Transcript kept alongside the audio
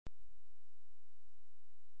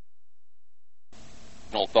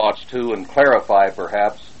thoughts to and clarify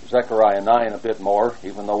perhaps Zechariah 9 a bit more,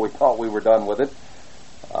 even though we thought we were done with it.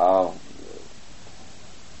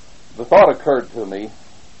 The thought occurred to me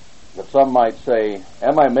that some might say,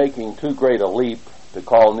 am I making too great a leap to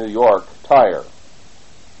call New York Tyre?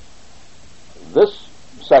 This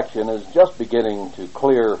section is just beginning to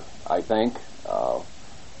clear, I think,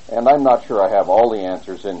 and I'm not sure I have all the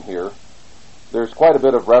answers in here. There's quite a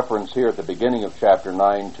bit of reference here at the beginning of chapter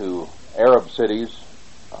 9 to Arab cities,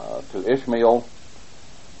 to Ishmael,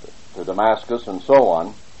 to Damascus, and so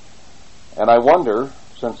on. And I wonder,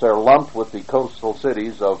 since they're lumped with the coastal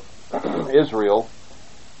cities of Israel,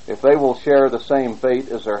 if they will share the same fate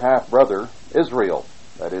as their half-brother, Israel,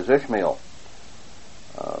 that is Ishmael.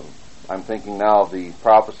 I'm thinking now of the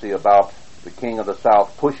prophecy about the king of the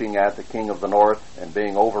south pushing at the king of the north and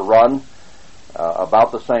being overrun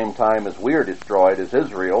about the same time as we are destroyed as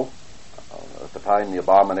Israel. At the time the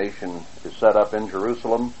abomination is set up in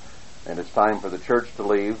Jerusalem and it's time for the church to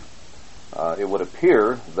leave, it would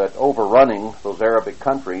appear that overrunning those Arabic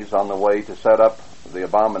countries on the way to set up the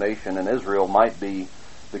abomination in Israel might be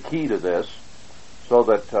the key to this, so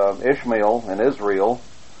that Ishmael and Israel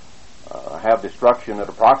have destruction at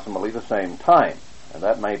approximately the same time. And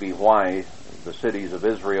that may be why the cities of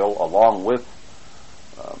Israel, along with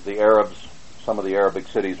the Arabs, some of the Arabic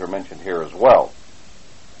cities are mentioned here as well.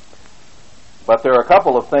 But there are a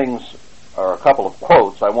couple of things, or a couple of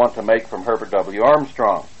quotes I want to make from Herbert W.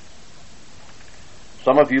 Armstrong.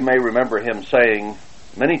 Some of you may remember him saying,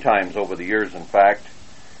 many times over the years in fact,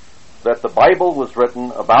 that the Bible was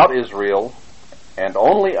written about Israel and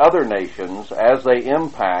only other nations as they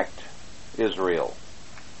impact Israel.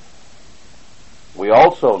 We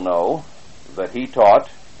also know that he taught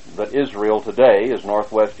that Israel today is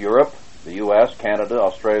Northwest Europe, the U.S., Canada,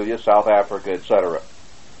 Australia, South Africa, etc.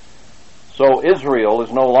 So Israel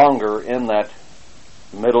is no longer in that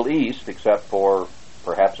Middle East, except for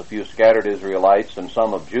perhaps a few scattered Israelites and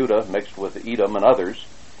some of Judah mixed with Edom and others.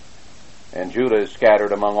 And Judah is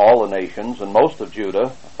scattered among all the nations, and most of Judah,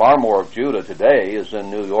 far more of Judah today, is in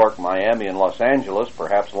New York, Miami, and Los Angeles,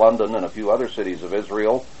 perhaps London and a few other cities of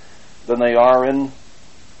Israel, than they are in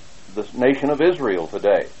the nation of Israel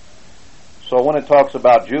today. So when it talks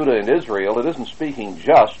about Judah and Israel, it isn't speaking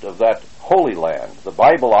just of that Holy Land. The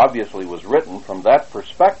Bible obviously was written from that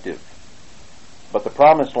perspective, but the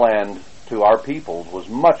promised land to our peoples was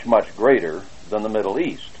much, much greater than the Middle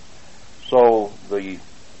East. So the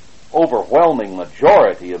overwhelming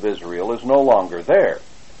majority of Israel is no longer there.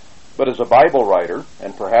 But as a Bible writer,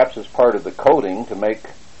 and perhaps as part of the coding to make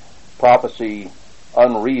prophecy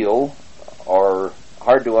unreal or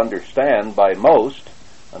hard to understand by most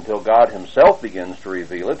until God himself begins to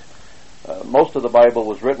reveal it, most of the Bible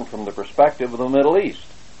was written from the perspective of the Middle East.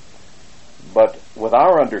 But with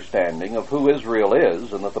our understanding of who Israel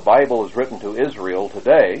is and that the Bible is written to Israel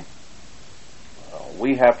today,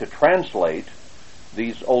 we have to translate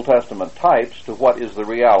these Old Testament types to what is the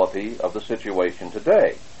reality of the situation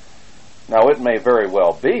today. Now, it may very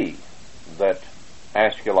well be that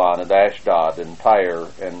Ashkelon and Ashdod and Tyre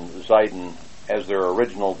and Zidon, as their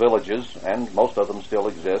original villages, and most of them still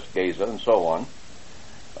exist, Gaza and so on,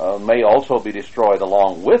 may also be destroyed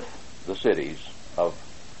along with the cities of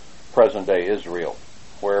present-day Israel,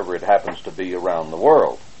 wherever it happens to be around the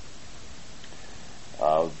world.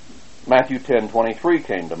 Matthew 10:23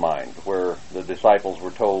 came to mind, where the disciples were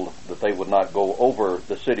told that they would not go over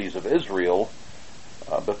the cities of Israel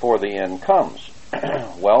before the end comes.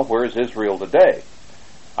 Well, where is Israel today?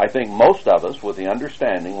 I think most of us, with the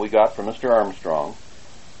understanding we got from Mr. Armstrong,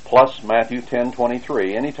 plus Matthew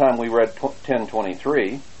 10:23, anytime we read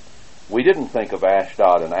 10:23, we didn't think of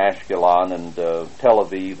Ashdod and Ashkelon and Tel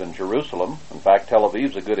Aviv and Jerusalem. In fact, Tel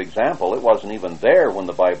Aviv's a good example. It wasn't even there when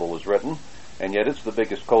the Bible was written, and yet it's the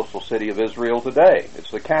biggest coastal city of Israel today.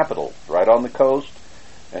 It's the capital, right on the coast,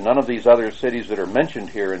 and none of these other cities that are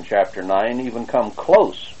mentioned here in chapter 9 even come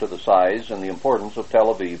close to the size and the importance of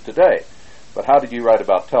Tel Aviv today. But how did you write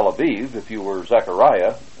about Tel Aviv if you were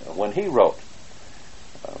Zechariah when he wrote?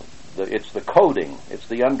 It's the coding, it's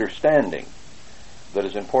the understanding that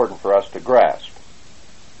is important for us to grasp.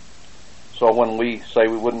 So when we say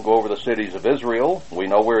we wouldn't go over the cities of Israel, we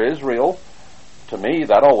know we're Israel. To me,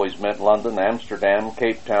 that always meant London, Amsterdam,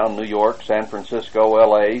 Cape Town, New York, San Francisco,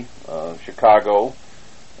 L.A., Chicago,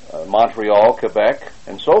 Montreal, Quebec,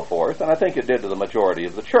 and so forth. And I think it did to the majority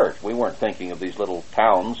of the church. We weren't thinking of these little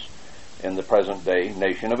towns in the present-day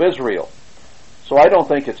nation of Israel. So I don't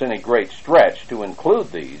think it's any great stretch to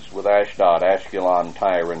include these with Ashdod, Ashkelon,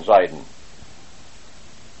 Tyre, and Zidon.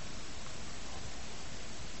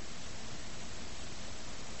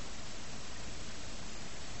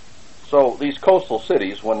 So these coastal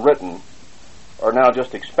cities, when written, are now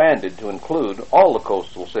just expanded to include all the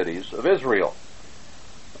coastal cities of Israel.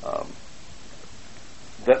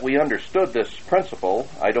 That we understood this principle,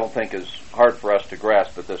 I don't think is hard for us to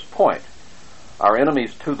grasp at this point. Our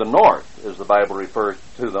enemies to the north, as the Bible refers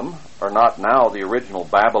to them, are not now the original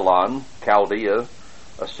Babylon, Chaldea,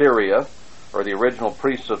 Assyria, or the original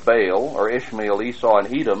priests of Baal, or Ishmael, Esau,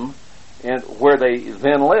 and Edom, where they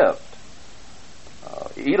then lived.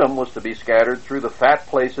 Edom was to be scattered through the fat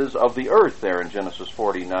places of the earth there in Genesis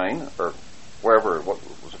 49, or wherever, what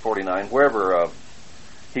was it, 49, wherever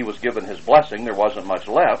he was given his blessing. There wasn't much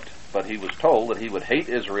left, but he was told that he would hate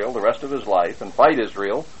Israel the rest of his life and fight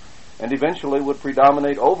Israel, and eventually would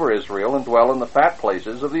predominate over Israel and dwell in the fat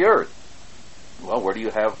places of the earth. Well, where do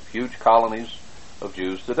you have huge colonies of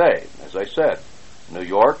Jews today? As I said, New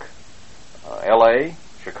York, L.A.,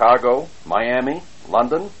 Chicago, Miami,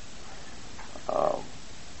 London.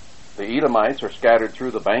 The Edomites are scattered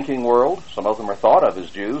through the banking world. Some of them are thought of as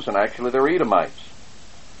Jews, and actually they're Edomites.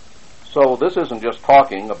 So this isn't just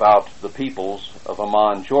talking about the peoples of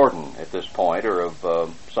Ammon, Jordan at this point, or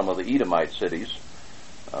of some of the Edomite cities,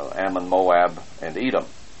 Ammon, Moab, and Edom.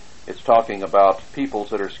 It's talking about peoples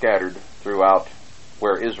that are scattered throughout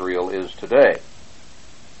where Israel is today.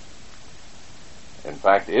 In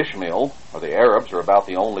fact, Ishmael, or the Arabs, are about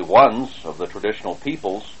the only ones of the traditional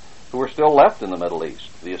peoples who are still left in the Middle East.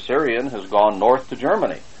 The Assyrian has gone north to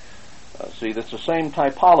Germany. See, that's the same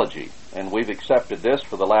typology, and we've accepted this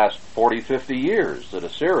for the last 40, 50 years, that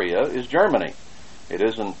Assyria is Germany. It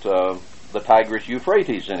isn't the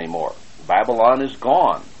Tigris-Euphrates anymore. Babylon is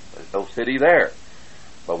gone. There's no city there.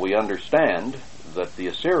 But we understand that the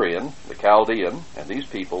Assyrian, the Chaldean, and these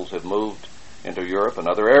peoples have moved into Europe and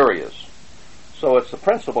other areas. So it's the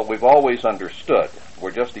principle we've always understood.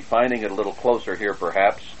 We're just defining it a little closer here,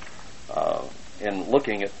 perhaps, in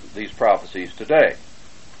looking at these prophecies today.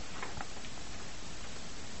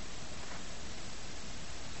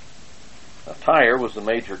 Tyre was the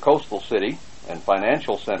major coastal city and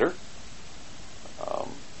financial center.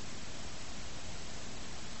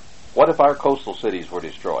 What if our coastal cities were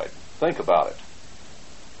destroyed? Think about it.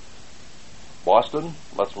 Boston,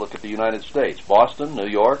 let's look at the United States. Boston, New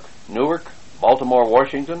York, Newark, Baltimore,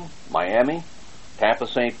 Washington, Miami, Tampa,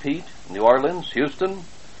 St. Pete, New Orleans, Houston,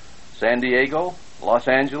 San Diego, Los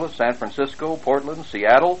Angeles, San Francisco, Portland,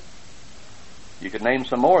 Seattle. You could name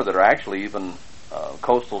some more that are actually even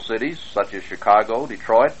coastal cities, such as Chicago,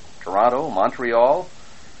 Detroit, Toronto, Montreal.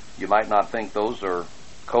 You might not think those are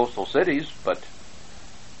coastal cities, but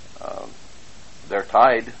they're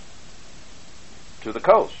tied to the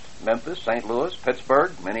coast. Memphis, St. Louis,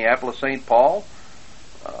 Pittsburgh, Minneapolis, St. Paul.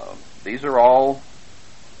 These are all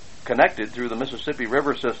connected through the Mississippi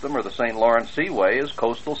River system or the St. Lawrence Seaway as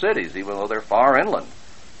coastal cities, even though they're far inland.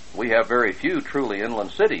 We have very few truly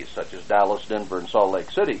inland cities, such as Dallas, Denver, and Salt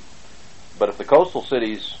Lake City. But if the coastal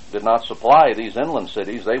cities did not supply these inland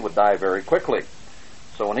cities, they would die very quickly.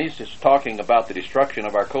 So when he's just talking about the destruction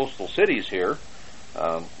of our coastal cities here,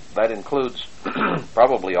 that includes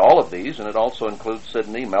probably all of these, and it also includes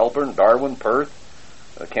Sydney, Melbourne, Darwin, Perth,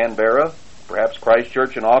 Canberra, perhaps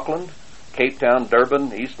Christchurch and Auckland, Cape Town,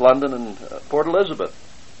 Durban, East London, and Port Elizabeth.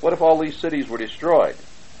 What if all these cities were destroyed?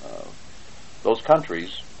 Those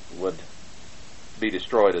countries would be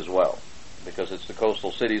destroyed as well, because it's the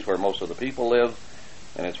coastal cities where most of the people live,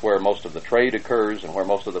 and it's where most of the trade occurs and where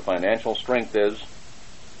most of the financial strength is,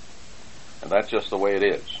 and that's just the way it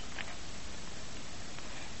is.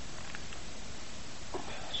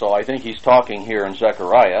 So I think he's talking here in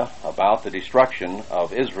Zechariah about the destruction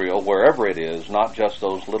of Israel wherever it is, not just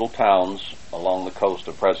those little towns along the coast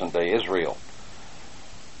of present-day Israel.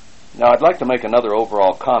 Now I'd like to make another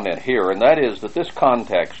overall comment here, and that is that this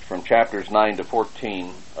context from chapters 9 to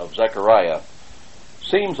 14 of Zechariah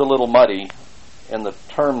seems a little muddy in the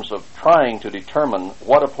terms of trying to determine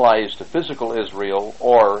what applies to physical Israel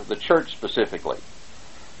or the church specifically.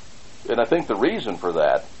 And I think the reason for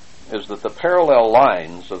that is that the parallel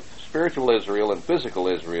lines of spiritual Israel and physical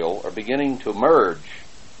Israel are beginning to merge.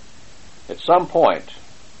 At some point,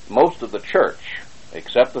 most of the church,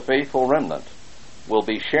 except the faithful remnant, will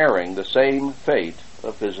be sharing the same fate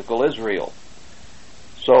of physical Israel.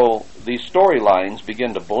 So these storylines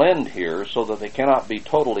begin to blend here so that they cannot be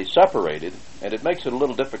totally separated, and it makes it a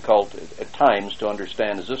little difficult at times to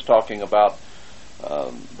understand, is this talking about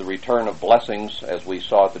the return of blessings, as we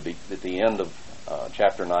saw at the end of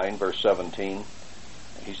chapter 9, verse 17.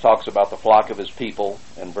 He talks about the flock of his people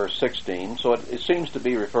in verse 16. So it seems to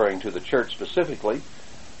be referring to the church specifically.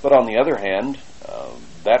 But on the other hand,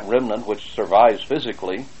 that remnant which survives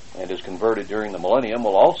physically and is converted during the millennium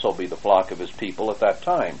will also be the flock of his people at that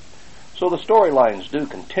time. So the storylines do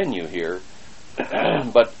continue here,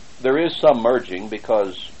 but there is some merging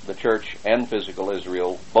because the church and physical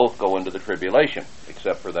Israel both go into the tribulation,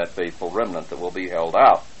 except for that faithful remnant that will be held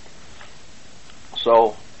out.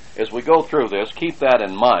 So as we go through this, keep that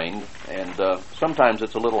in mind, and sometimes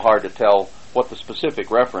it's a little hard to tell what the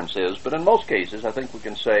specific reference is, but in most cases I think we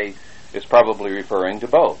can say it's probably referring to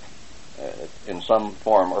both in some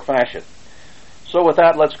form or fashion. So with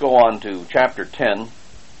that, let's go on to chapter 10.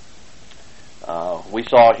 We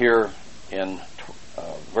saw here in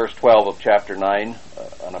verse 12 of chapter 9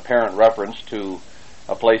 an apparent reference to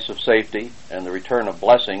a place of safety and the return of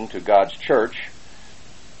blessing to God's church.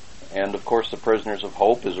 And of course the prisoners of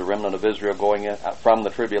hope, as a remnant of Israel going in, from the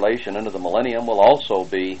tribulation into the millennium, will also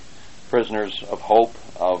be prisoners of hope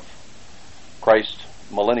of Christ's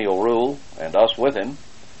millennial rule and us with him.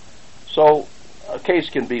 So a case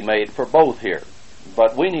can be made for both here,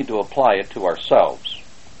 but we need to apply it to ourselves.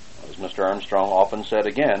 As Mr. Armstrong often said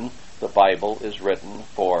again, the Bible is written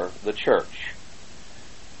for the church.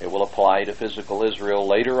 It will apply to physical Israel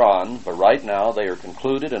later on, but right now they are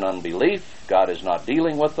concluded in unbelief. God is not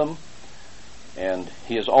dealing with them, and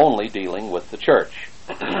he is only dealing with the church.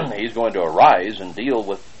 He's going to arise and deal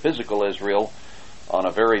with physical Israel on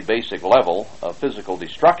a very basic level of physical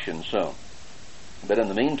destruction soon. But in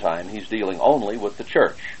the meantime, he's dealing only with the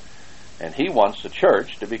church. And he wants the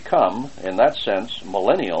church to become, in that sense,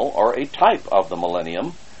 millennial, or a type of the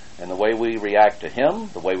millennium, in the way we react to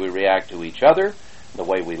him, the way we react to each other, the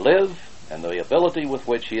way we live, and the ability with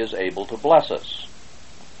which he is able to bless us.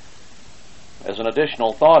 As an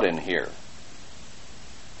additional thought in here,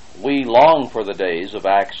 we long for the days of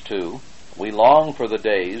Acts 2. We long for the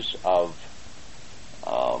days of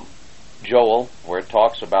Joel, where it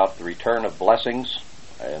talks about the return of blessings,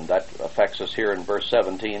 and that affects us here in verse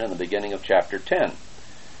 17 in the beginning of chapter 10,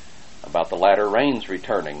 about the latter rains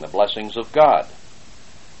returning, the blessings of God.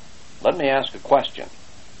 Let me ask a question.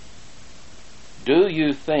 Do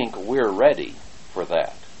you think we're ready for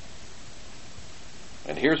that?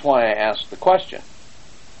 And here's why I ask the question.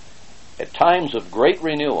 At times of great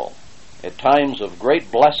renewal, at times of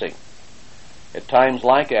great blessing, at times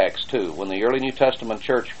like Acts 2, when the early New Testament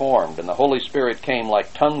church formed and the Holy Spirit came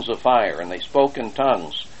like tongues of fire and they spoke in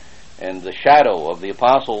tongues, and the shadow of the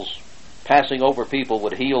apostles passing over people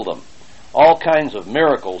would heal them. All kinds of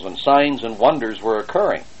miracles and signs and wonders were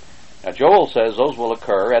occurring. Now Joel says those will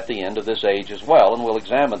occur at the end of this age as well, and we'll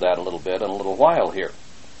examine that a little bit in a little while here.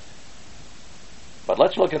 But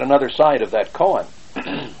let's look at another side of that coin.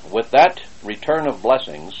 With that return of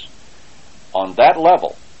blessings, on that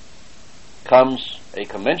level comes a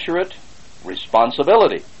commensurate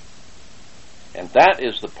responsibility. And that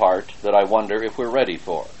is the part that I wonder if we're ready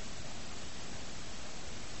for.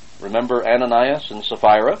 Remember Ananias and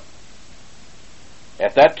Sapphira?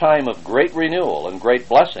 At that time of great renewal and great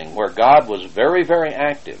blessing, where God was very, very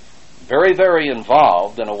active, very, very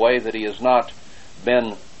involved in a way that he has not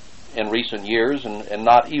been in recent years, and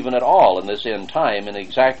not even at all in this end time, in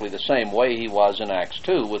exactly the same way he was in Acts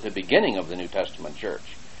 2 with the beginning of the New Testament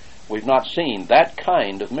church. We've not seen that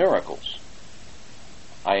kind of miracles.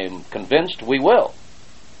 I am convinced we will.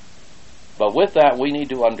 But with that, we need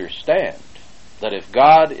to understand that if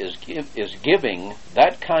God is giving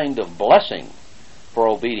that kind of blessing for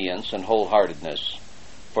obedience and wholeheartedness,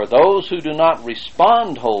 for those who do not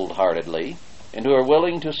respond wholeheartedly and who are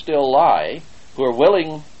willing to still lie, who are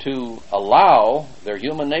willing to allow their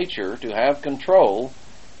human nature to have control,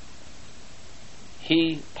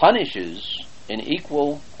 he punishes in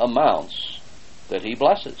equal amounts that he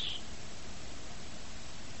blesses.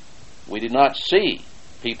 We did not see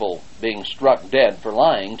people being struck dead for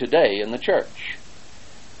lying today in the church.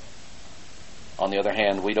 On the other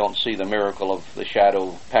hand, we don't see the miracle of the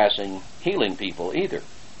shadow passing healing people either.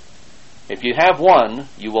 If you have one,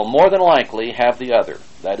 you will more than likely have the other.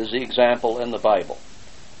 That is the example in the Bible.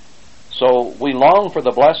 So we long for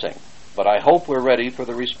the blessing, but I hope we're ready for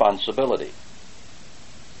the responsibility,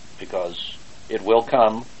 because it will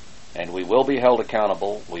come, and we will be held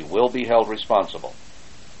accountable. We will be held responsible.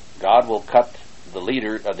 God will cut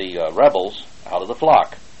the rebels out of the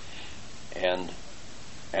flock, and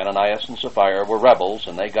Ananias and Sapphira were rebels,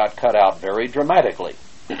 and they got cut out very dramatically.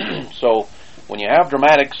 So when you have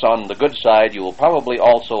dramatics on the good side, you will probably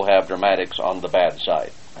also have dramatics on the bad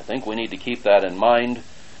side. I think we need to keep that in mind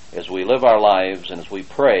as we live our lives and as we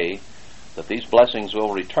pray that these blessings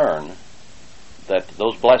will return, that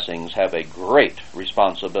those blessings have a great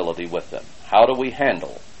responsibility with them. How do we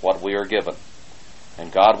handle what we are given?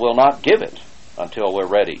 And God will not give it until we're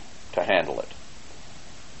ready to handle it.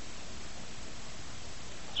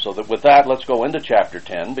 So that with that, let's go into chapter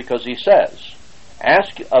 10, because he says,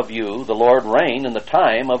 Ask of you the Lord rain in the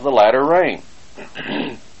time of the latter rain.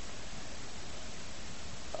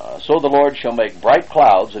 So the Lord shall make bright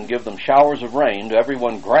clouds and give them showers of rain to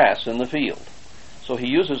everyone grass in the field. So he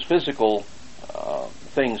uses physical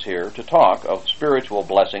things here to talk of spiritual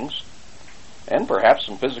blessings, and perhaps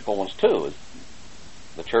some physical ones too.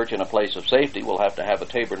 The church in a place of safety will have to have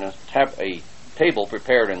a table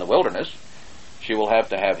prepared in the wilderness. She will have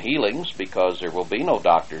to have healings because there will be no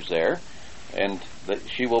doctors there, and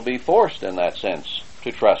she will be forced in that sense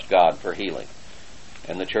to trust God for healing.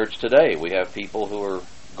 In the church today, we have people who are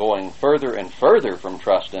going further and further from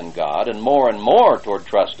trust in God and more toward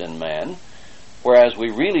trust in man, whereas we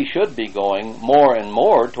really should be going more and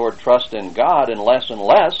more toward trust in God and less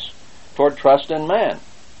toward trust in man.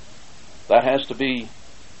 That has to be,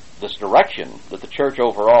 this direction that the church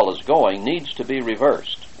overall is going needs to be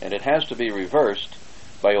reversed, and it has to be reversed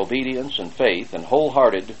by obedience and faith and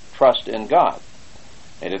wholehearted trust in God.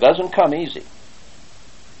 And it doesn't come easy.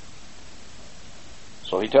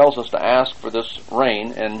 So he tells us to ask for this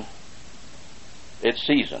rain in its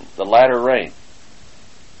season, the latter rain.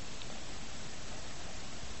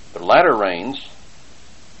 The latter rains,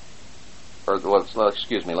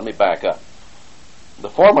 let me back up. The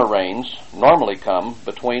former rains normally come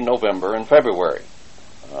between November and February.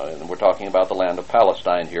 And we're talking about the land of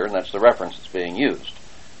Palestine here, and that's the reference that's being used.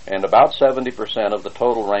 And about 70% of the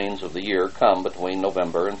total rains of the year come between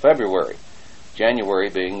November and February, January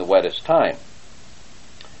being the wettest time.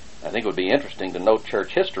 I think it would be interesting to note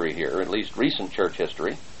church history here, at least recent church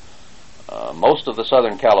history. Most of the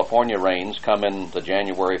Southern California rains come in the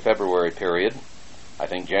January-February period. I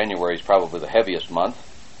think January is probably the heaviest month.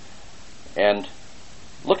 And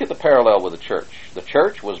look at the parallel with the church. The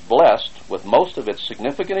church was blessed with most of its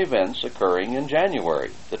significant events occurring in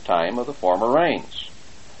January, the time of the former rains.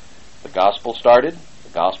 The gospel started.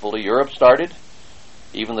 The gospel to Europe started.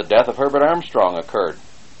 Even the death of Herbert Armstrong occurred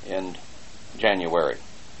in January.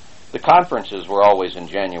 The conferences were always in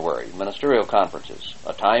January, ministerial conferences,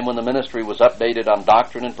 a time when the ministry was updated on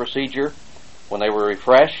doctrine and procedure, when they were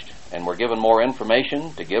refreshed and were given more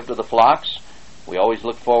information to give to the flocks. We always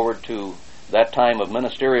look forward to that time of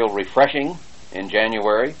ministerial refreshing in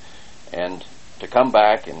January, and to come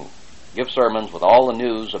back and give sermons with all the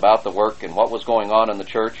news about the work and what was going on in the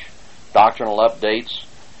church, doctrinal updates,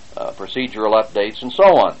 procedural updates, and so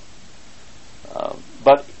on.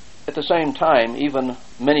 But at the same time, even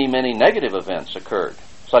many negative events occurred,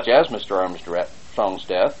 such as Mr. Armstrong's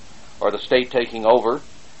death, or the state taking over.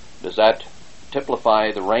 Does that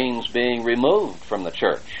typify the rains being removed from the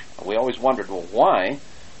church? We always wondered, well, why,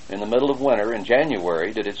 in the middle of winter in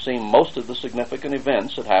January, did it seem most of the significant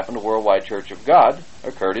events that happened to Worldwide Church of God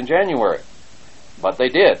occurred in January? But they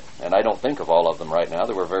did, and I don't think of all of them right now.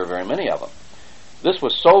 There were very many of them. This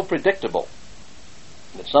was so predictable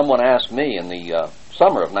that someone asked me in the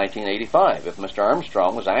summer of 1985 if Mr.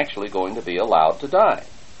 Armstrong was actually going to be allowed to die.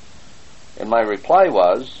 And my reply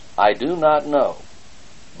was, I do not know,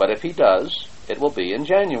 but if he does, it will be in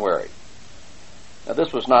January. Now,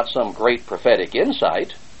 this was not some great prophetic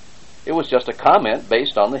insight. It was just a comment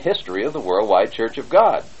based on the history of the Worldwide Church of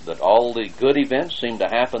God, that all the good events seemed to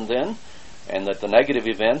happen then, and that the negative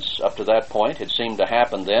events up to that point had seemed to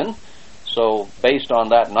happen then. So, based on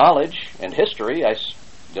that knowledge and history, I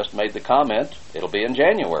just made the comment, it'll be in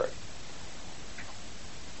January.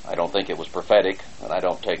 I don't think it was prophetic, and I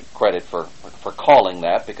don't take credit for calling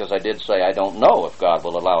that, because I did say I don't know if God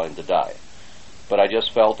will allow him to die. But I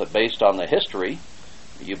just felt that based on the history,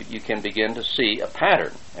 you can begin to see a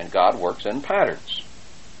pattern, and God works in patterns.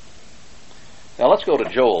 Now let's go to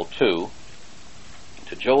Joel 2.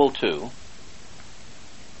 To Joel 2.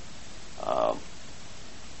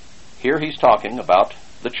 Here he's talking about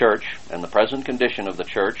the church and the present condition of the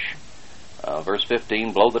church. Verse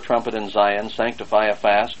 15, blow the trumpet in Zion, sanctify a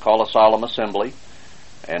fast, call a solemn assembly.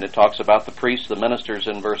 And it talks about the priests, the ministers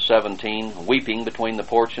in verse 17, weeping between the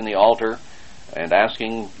porch and the altar and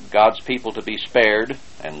asking God's people to be spared.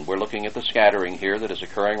 And we're looking at the scattering here that is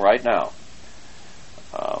occurring right now.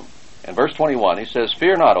 In verse 21, he says,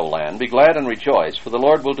 fear not, O land, be glad and rejoice, for the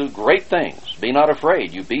Lord will do great things. Be not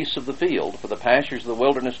afraid, you beasts of the field, for the pastures of the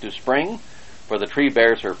wilderness do spring, for the tree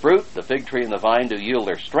bears her fruit, the fig tree and the vine do yield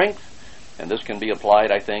their strength. And this can be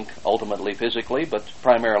applied, I think, ultimately physically, but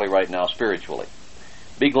primarily right now spiritually.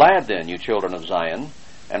 Be glad then, you children of Zion,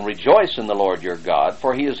 and rejoice in the Lord your God,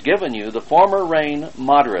 for he has given you the former rain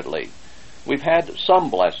moderately. We've had some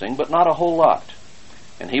blessing, but not a whole lot.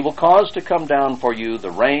 And he will cause to come down for you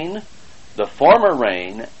the rain, the former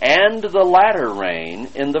rain, and the latter rain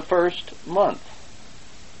in the first month.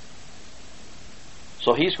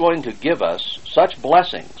 So he's going to give us such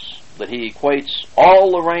blessings that he equates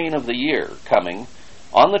all the rain of the year coming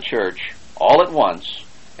on the church all at once,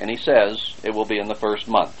 and he says it will be in the first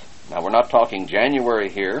month. Now, we're not talking January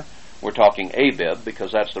here. We're talking Abib,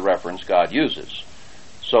 because that's the reference God uses.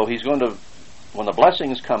 So he's going to, when the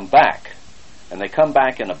blessings come back, and they come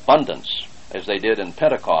back in abundance, as they did in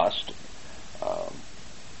Pentecost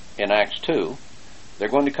in Acts 2, they're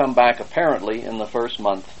going to come back apparently in the first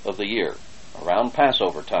month of the year, around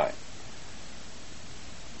Passover time.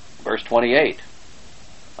 Verse 28.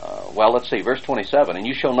 Verse 27. And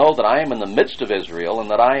you shall know that I am in the midst of Israel, and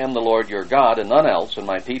that I am the Lord your God, and none else, and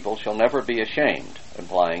my people shall never be ashamed.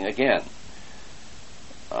 Implying again.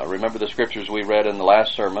 Remember the scriptures we read in the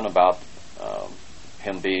last sermon about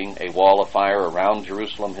him being a wall of fire around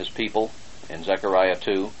Jerusalem, his people, in Zechariah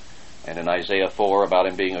 2, and in Isaiah 4 about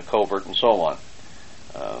him being a covert, and so on.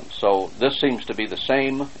 So this seems to be the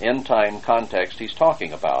same end-time context he's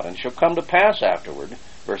talking about. And shall come to pass afterward,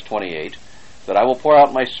 verse 28, that I will pour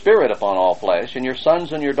out my Spirit upon all flesh, and your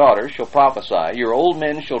sons and your daughters shall prophesy, your old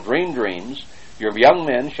men shall dream dreams, your young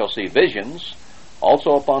men shall see visions.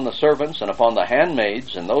 Also upon the servants and upon the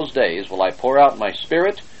handmaids in those days will I pour out my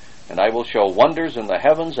Spirit, and I will show wonders in the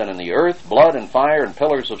heavens and in the earth, blood and fire and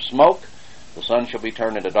pillars of smoke. The sun shall be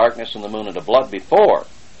turned into darkness and the moon into blood before,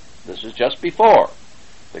 this is just before,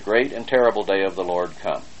 the great and terrible day of the Lord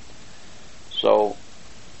come. So,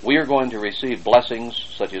 we are going to receive blessings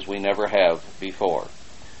such as we never have before.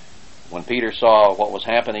 When Peter saw what was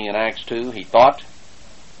happening in Acts 2, he thought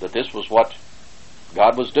that this was what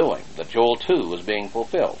God was doing, that Joel 2 was being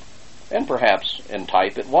fulfilled. And perhaps in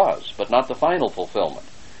type it was, but not the final fulfillment.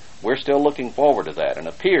 We're still looking forward to that, and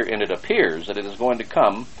it appears that it is going to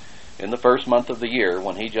come in the first month of the year,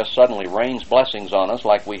 when he just suddenly rains blessings on us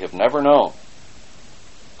like we have never known.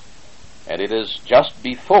 And it is just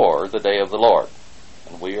before the day of the Lord.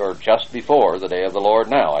 And we are just before the day of the Lord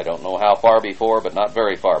now. I don't know how far before, but not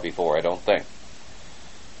very far before, I don't think.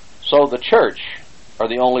 So the church are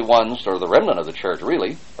the only ones, or the remnant of the church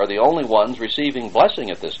really, are the only ones receiving blessing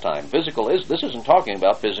at this time. This isn't talking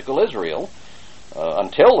about physical Israel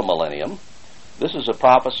until the millennium. This is a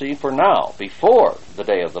prophecy for now, before the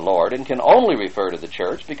day of the Lord, and can only refer to the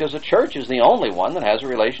church because the church is the only one that has a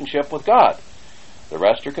relationship with God. The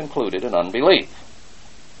rest are concluded in unbelief.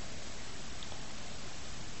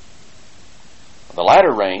 The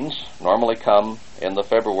latter rains normally come in the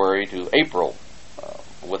February to April,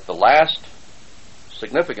 with the last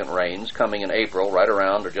significant rains coming in April, right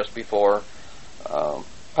around or just before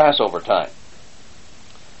Passover time.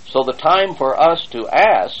 So the time for us to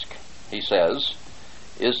ask, he says,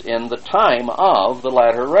 is in the time of the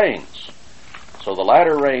latter rains. So the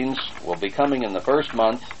latter rains will be coming in the first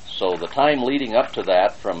month, so the time leading up to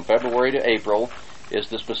that, from February to April, is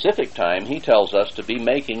the specific time he tells us to be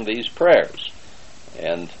making these prayers.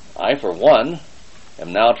 And I, for one,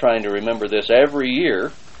 am now trying to remember this every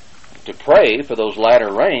year, to pray for those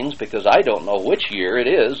latter rains, because I don't know which year it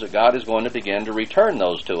is that God is going to begin to return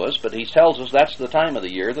those to us, but he tells us that's the time of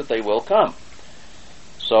the year that they will come.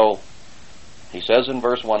 So, he says in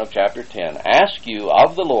verse 1 of chapter 10, ask you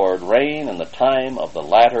of the Lord rain in the time of the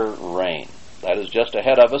latter rain. That is just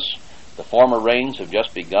ahead of us. The former rains have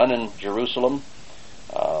just begun in Jerusalem,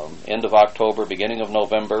 end of October, beginning of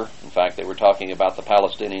November. In fact, they were talking about the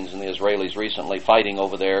Palestinians and the Israelis recently fighting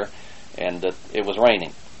over there, and it was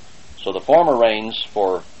raining. So the former rains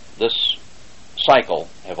for this cycle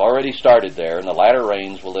have already started there, and the latter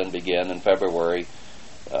rains will then begin in February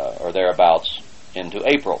or thereabouts into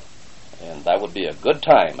April. And that would be a good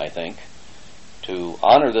time, I think, to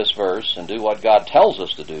honor this verse and do what God tells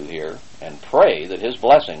us to do here and pray that his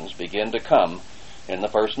blessings begin to come in the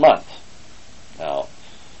first month. Now,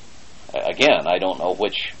 again, I don't know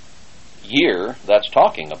which year that's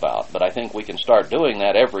talking about, but I think we can start doing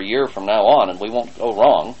that every year from now on, and we won't go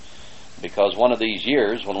wrong, because one of these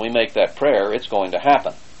years, when we make that prayer, it's going to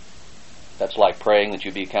happen. That's like praying that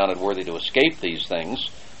you be counted worthy to escape these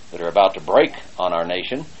things that are about to break on our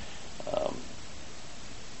nation.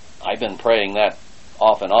 I've been praying that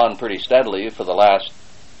off and on pretty steadily for the last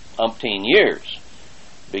umpteen years,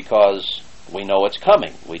 because we know it's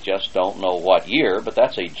coming. We just don't know what year, but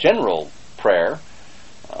that's a general prayer.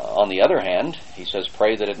 On the other hand, he says,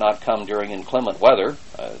 pray that it not come during inclement weather.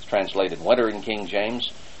 It's translated winter in King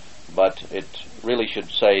James, but it really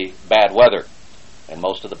should say bad weather. And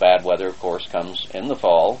most of the bad weather, of course, comes in the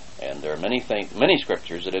fall, and there are many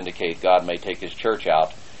scriptures that indicate God may take his church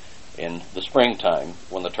out in the springtime,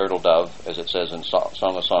 when the turtle dove, as it says in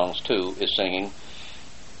Song of Songs 2, is singing,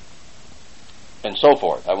 and so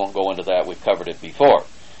forth. I won't go into that. We've covered it before.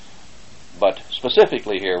 But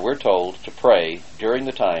specifically here, we're told to pray during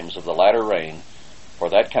the times of the latter rain for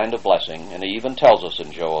that kind of blessing, and he even tells us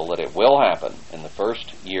in Joel that it will happen in the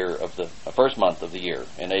first month of the year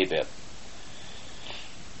in Abib.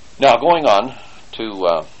 Now, going on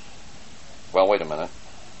to, wait a minute.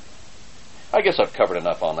 I guess I've covered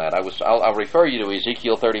enough on that. I'll refer you to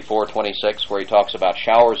Ezekiel 34:26, where he talks about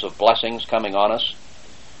showers of blessings coming on us.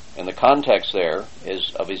 And the context there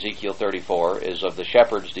is of Ezekiel 34 is of the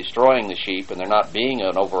shepherds destroying the sheep, and there not being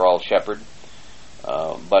an overall shepherd,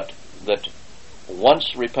 but that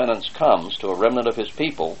once repentance comes to a remnant of his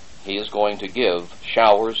people, he is going to give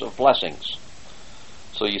showers of blessings.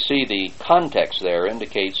 So you see, the context there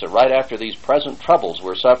indicates that right after these present troubles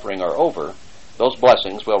we're suffering are over, those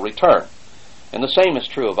blessings will return. And the same is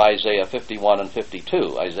true of Isaiah 51 and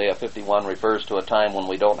 52. Isaiah 51 refers to a time when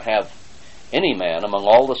we don't have any man among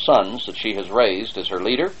all the sons that she has raised as her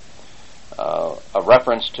leader. A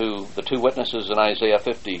reference to the two witnesses in Isaiah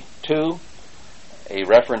 52. A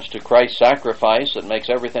reference to Christ's sacrifice that makes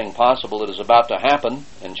everything possible that is about to happen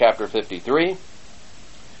in chapter 53.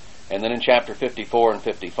 And then in chapter 54 and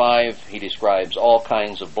 55, he describes all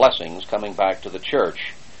kinds of blessings coming back to the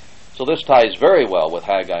church. So this ties very well with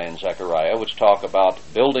Haggai and Zechariah, which talk about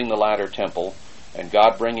building the latter temple and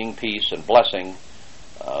God bringing peace and blessing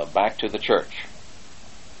back to the church.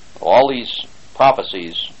 All these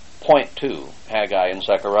prophecies point to Haggai and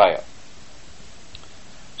Zechariah.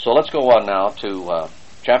 So let's go on now to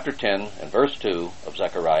chapter 10 and verse 2 of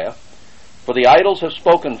Zechariah. For the idols have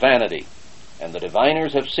spoken vanity, and the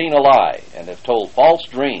diviners have seen a lie, and have told false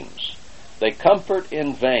dreams. They comfort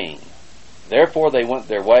in vain. Therefore they went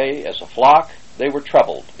their way as a flock. They were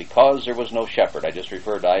troubled, because there was no shepherd. I just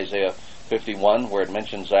referred to Isaiah 51, where it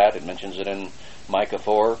mentions that. It mentions it in Micah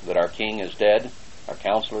 4, that our king is dead, our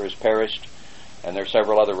counselor is perished, and there are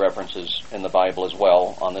several other references in the Bible as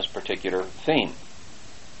well on this particular theme.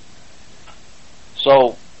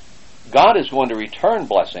 So, God is going to return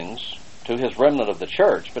blessings to his remnant of the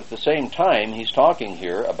church, but at the same time, he's talking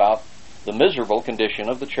here about the miserable condition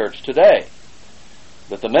of the church today,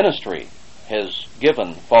 that the ministry has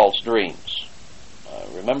given false dreams.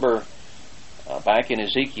 Remember back in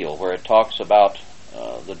Ezekiel, where it talks about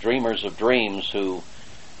the dreamers of dreams who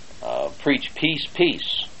preach peace,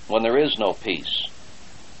 peace, when there is no peace.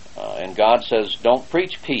 And God says, don't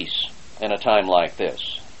preach peace in a time like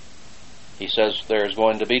this. He says there's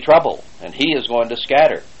going to be trouble, and he is going to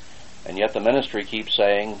scatter. And yet the ministry keeps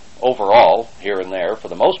saying, overall, here and there, for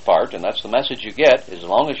the most part, and that's the message you get, as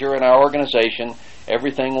long as you're in our organization,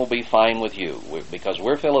 everything will be fine with you. Because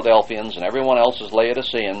we're Philadelphians and everyone else is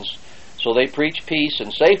Laodiceans, so they preach peace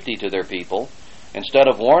and safety to their people, instead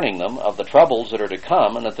of warning them of the troubles that are to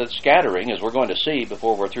come, and that the scattering, as we're going to see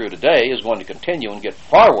before we're through today, is going to continue and get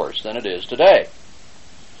far worse than it is today.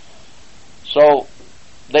 So,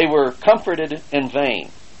 they were comforted in vain.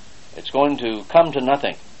 It's going to come to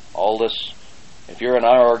nothing. All this, if you're in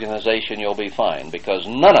our organization, you'll be fine, because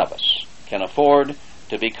none of us can afford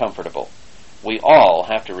to be comfortable. We all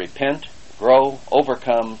have to repent, grow,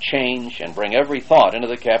 overcome, change, and bring every thought into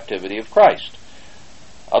the captivity of Christ.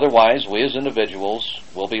 Otherwise, we as individuals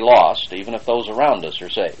will be lost, even if those around us are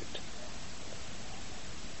saved.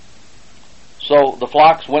 So the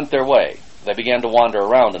flocks went their way. They began to wander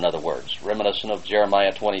around, in other words, reminiscent of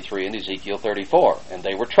Jeremiah 23 and Ezekiel 34. And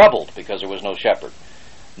they were troubled because there was no shepherd.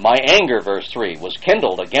 My anger, verse 3, was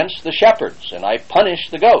kindled against the shepherds, and I punished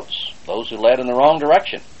the goats, those who led in the wrong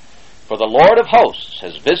direction. For the Lord of hosts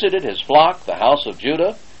has visited his flock, the house of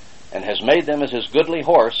Judah, and has made them as his goodly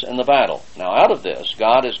horse in the battle. Now out of this,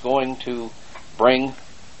 God is going to bring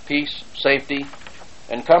peace, safety,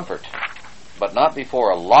 and comfort, but not before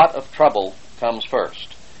a lot of trouble comes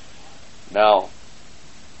first. Now,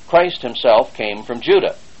 Christ himself came from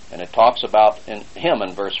Judah, and it talks about him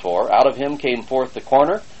in verse 4. Out of him came forth the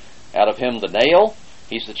corner, out of him the nail.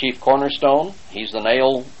 He's the chief cornerstone. He's the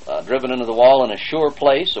nail driven into the wall in a sure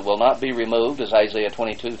place. It will not be removed, as Isaiah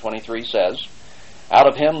 22:23 says. Out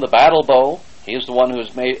of him the battle bow. He is the one who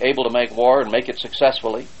is able to make war and make it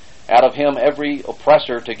successfully. Out of him every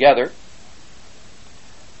oppressor together.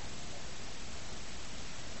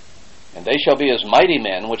 And they shall be as mighty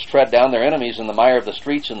men, which tread down their enemies in the mire of the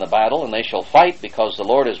streets in the battle, and they shall fight, because the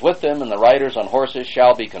Lord is with them, and the riders on horses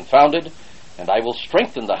shall be confounded. And I will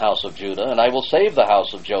strengthen the house of Judah, and I will save the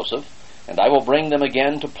house of Joseph, and I will bring them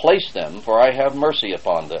again to place them, for I have mercy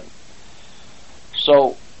upon them.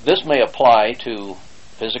 So, this may apply to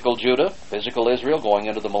physical Judah, physical Israel going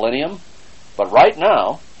into the millennium, but right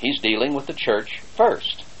now, he's dealing with the church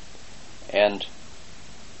first. And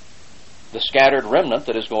the scattered remnant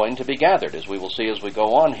that is going to be gathered, as we will see as we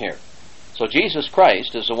go on here. So Jesus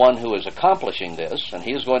Christ is the one who is accomplishing this, and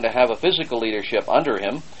he is going to have a physical leadership under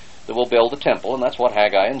him, that will build the temple, and that's what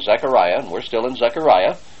Haggai and Zechariah, and we're still in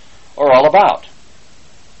Zechariah, are all about.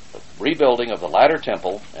 The rebuilding of the latter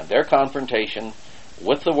temple and their confrontation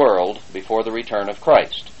with the world before the return of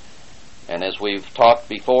Christ. And as we've talked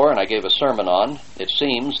before, and I gave a sermon on, it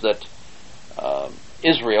seems that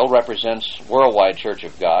Israel represents worldwide Church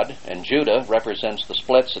of God, and Judah represents the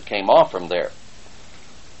splits that came off from there.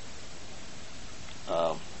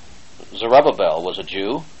 Zerubbabel was a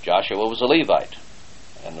Jew, Joshua was a Levite,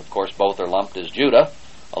 and of course both are lumped as Judah,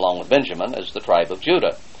 along with Benjamin as the tribe of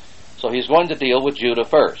Judah. So he's going to deal with Judah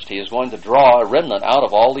first. He is going to draw a remnant out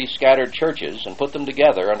of all these scattered churches and put them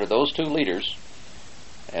together under those two leaders.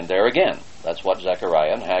 And there again, that's what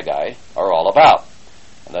Zechariah and Haggai are all about.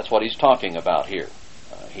 And that's what he's talking about here.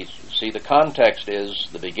 See, the context is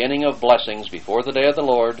the beginning of blessings before the day of the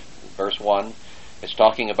Lord. Verse 1 is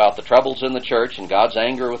talking about the troubles in the church and God's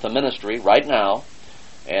anger with the ministry right now.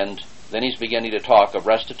 And then he's beginning to talk of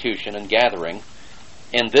restitution and gathering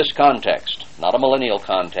in this context, not a millennial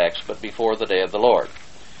context, but before the day of the Lord.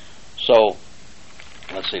 So,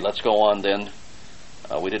 let's go on then.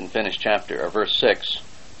 We didn't finish verse 6.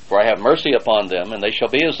 For I have mercy upon them, and they shall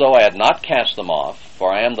be as though I had not cast them off,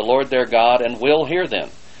 for I am the Lord their God, and will hear them.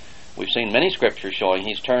 We've seen many scriptures showing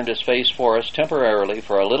he's turned his face for us temporarily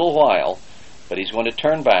for a little while, but he's going to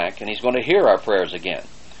turn back, and he's going to hear our prayers again.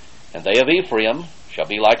 And they of Ephraim shall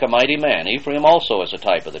be like a mighty man. Ephraim also is a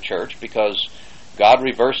type of the church, because God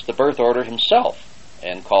reversed the birth order himself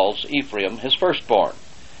and calls Ephraim his firstborn.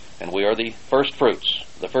 And we are the first fruits,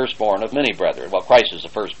 the firstborn of many brethren. Well, Christ is the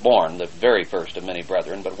firstborn, the very first of many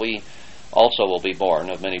brethren, but we also will be born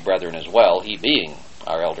of many brethren as well, he being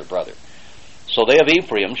our elder brother. So they of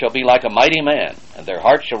Ephraim shall be like a mighty man, and their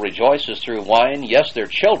heart shall rejoice as through wine. Yes, their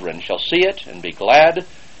children shall see it and be glad.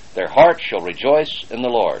 Their heart shall rejoice in the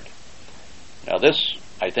Lord. Now this,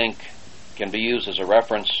 I think, can be used as a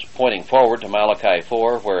reference pointing forward to Malachi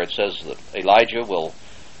 4, where it says that Elijah will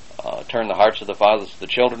turn the hearts of the fathers to the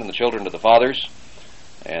children and the children to the fathers.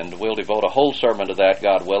 And we'll devote a whole sermon to that,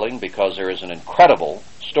 God willing, because there is an incredible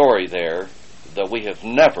story there that we have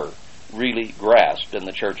never really grasped in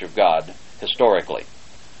the Church of God historically.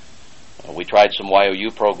 We tried some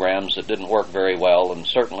YOU programs that didn't work very well, and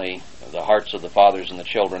certainly the hearts of the fathers and the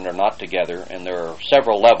children are not together, and there are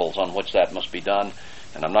several levels on which that must be done,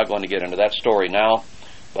 and I'm not going to get into that story now,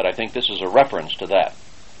 but I think this is a reference to that.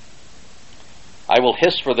 I will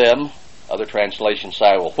hiss for them, other translations say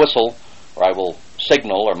I will whistle, or I will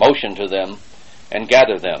signal or motion to them and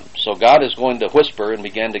gather them. So God is going to whisper and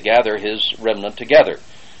begin to gather his remnant together.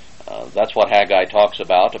 That's what Haggai talks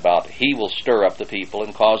about he will stir up the people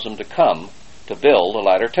and cause them to come to build a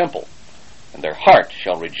latter temple. And their heart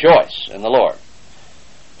shall rejoice in the Lord.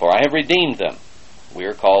 For I have redeemed them. We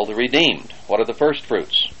are called the redeemed. What are the first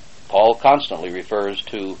fruits? Paul constantly refers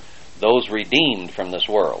to those redeemed from this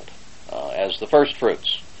world as the first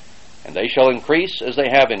fruits. And they shall increase as they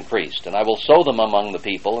have increased. And I will sow them among the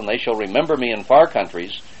people, and they shall remember me in far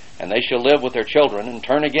countries, and they shall live with their children and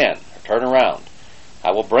turn around.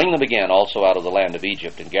 I will bring them again also out of the land of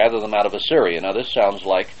Egypt and gather them out of Assyria. Now this sounds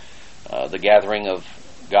like the gathering of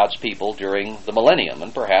God's people during the millennium,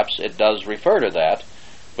 and perhaps it does refer to that,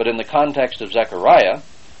 but in the context of Zechariah,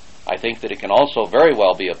 I think that it can also very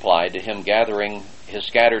well be applied to him gathering his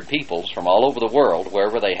scattered peoples from all over the world,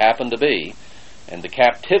 wherever they happen to be, and the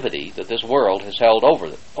captivity that this world has held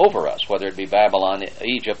over us, whether it be Babylon,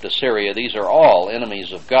 Egypt, Assyria. These are all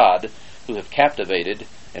enemies of God who have captivated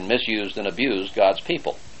and misused and abused God's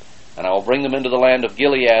people. And I will bring them into the land of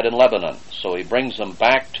Gilead and Lebanon. So he brings them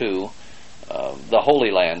back to the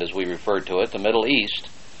Holy Land, as we refer to it, the Middle East.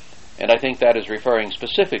 And I think that is referring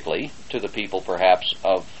specifically to the people, perhaps,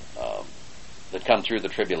 that come through the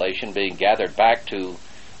tribulation, being gathered back to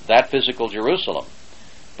that physical Jerusalem.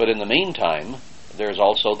 But in the meantime, there's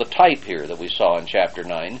also the type here that we saw in chapter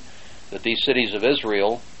 9, that these cities of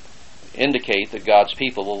Israel indicate that God's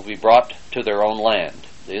people will be brought to their own land.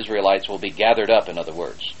 The Israelites will be gathered up, in other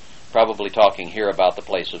words. Probably talking here about the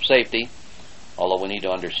place of safety, although we need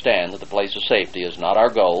to understand that the place of safety is not our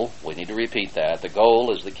goal. We need to repeat that. The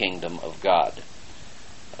goal is the kingdom of God.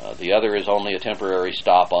 The other is only a temporary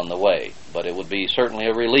stop on the way, but it would be certainly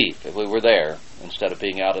a relief if we were there instead of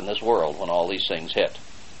being out in this world when all these things hit.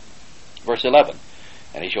 Verse 11,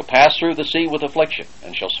 And he shall pass through the sea with affliction,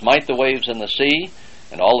 and shall smite the waves in the sea,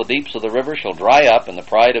 and all the deeps of the river shall dry up, and the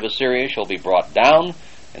pride of Assyria shall be brought down,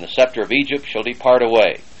 and the scepter of Egypt shall depart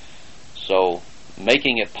away. So,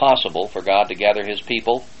 making it possible for God to gather his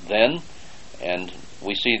people then, and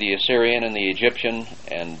we see the Assyrian and the Egyptian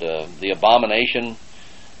and the abomination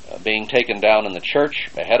being taken down in the church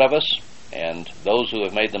ahead of us, and those who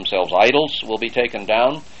have made themselves idols will be taken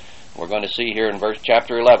down. we're going to see here in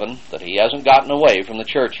chapter 11 that he hasn't gotten away from the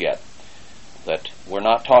church yet, that we're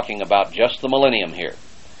not talking about just the millennium here.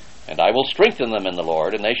 And I will strengthen them in the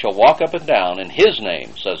Lord, and they shall walk up and down in his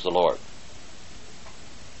name, says the Lord.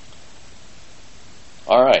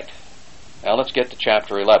 All right, now let's get to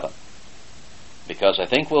chapter 11, because I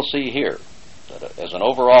think we'll see here that as an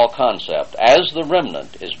overall concept, as the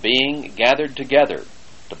remnant is being gathered together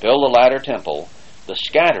to build the latter temple, the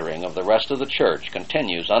scattering of the rest of the church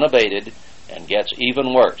continues unabated and gets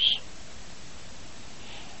even worse.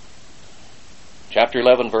 Chapter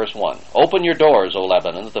 11, verse 1. Open your doors, O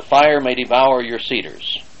Lebanon, that the fire may devour your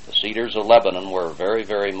cedars. The cedars of Lebanon were very,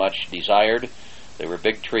 very much desired. They were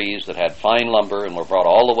big trees that had fine lumber and were brought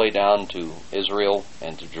all the way down to Israel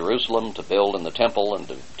and to Jerusalem to build in the temple and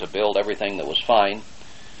to build everything that was fine.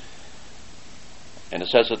 And it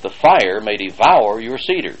says that the fire may devour your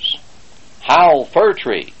cedars. Howl, fir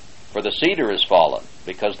tree, for the cedar is fallen,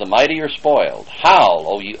 because the mighty are spoiled. Howl,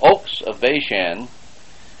 O ye oaks of Bashan,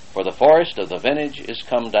 for the forest of the vintage is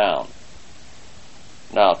come down.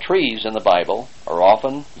 Now, trees in the Bible are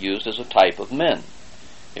often used as a type of men.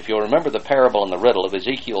 If you'll remember the parable and the riddle of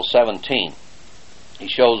Ezekiel 17, he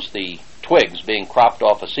shows the twigs being cropped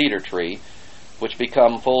off a cedar tree, which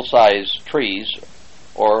become full-size trees,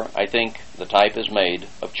 or I think the type is made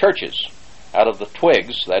of churches. Out of the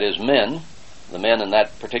twigs, that is men, the men in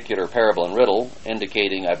that particular parable and riddle,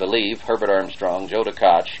 indicating, I believe, Herbert Armstrong, Joe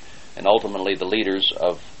DeKoch, and ultimately the leaders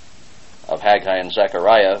of Haggai and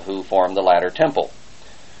Zechariah, who formed the latter temple.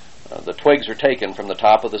 The twigs are taken from the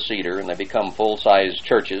top of the cedar and they become full-size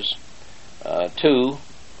churches. Two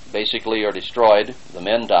basically are destroyed. The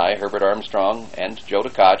men die, Herbert Armstrong and Joe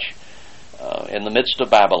DeKoch, in the midst of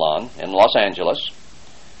Babylon in Los Angeles.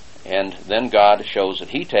 And then God shows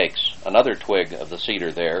that he takes another twig of the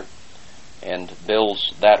cedar there and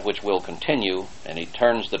builds that which will continue, and he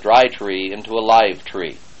turns the dry tree into a live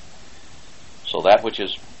tree. So that which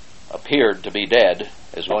is appeared to be dead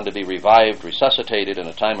is going to be revived, resuscitated, and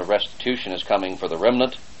a time of restitution is coming for the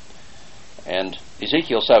remnant. And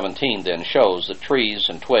Ezekiel 17 then shows that trees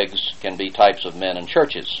and twigs can be types of men and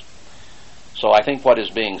churches. So I think what is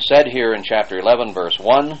being said here in chapter 11, verse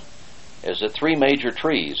 1, is that three major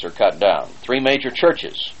trees are cut down, three major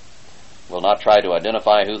churches. We'll not try to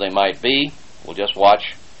identify who they might be. We'll just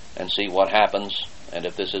watch and see what happens, and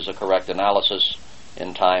if this is a correct analysis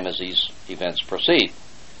in time as these events proceed.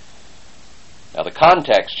 Now, the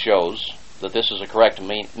context shows that this is a correct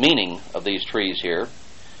meaning of these trees here,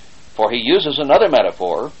 for he uses another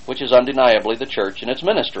metaphor, which is undeniably the church and its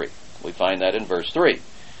ministry. We find that in verse 3.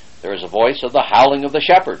 There is a voice of the howling of the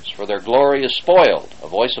shepherds, for their glory is spoiled, a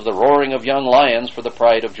voice of the roaring of young lions, for the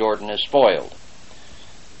pride of Jordan is spoiled.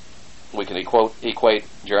 We can equate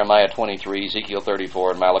Jeremiah 23, Ezekiel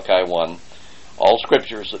 34, and Malachi 1, all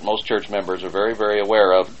scriptures that most church members are very, very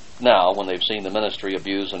aware of now when they've seen the ministry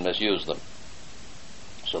abuse and misuse them.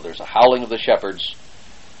 So there's a howling of the shepherds.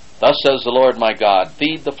 Thus says the Lord my God,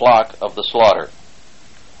 feed the flock of the slaughter.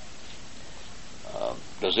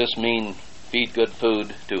 Does this mean feed good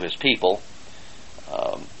food to his people?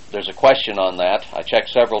 There's a question on that. I checked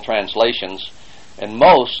several translations, and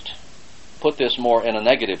most put this more in a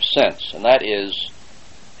negative sense, and that is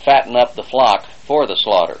fatten up the flock for the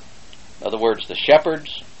slaughter. In other words, the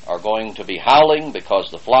shepherds are going to be howling because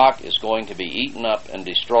the flock is going to be eaten up and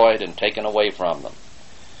destroyed and taken away from them.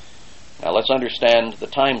 Now let's understand the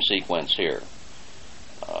time sequence here.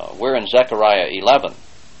 We're in Zechariah 11.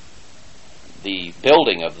 The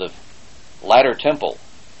building of the latter temple,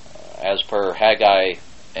 as per Haggai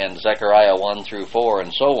and Zechariah 1 through 4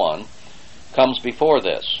 and so on, comes before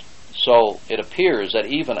this. So it appears that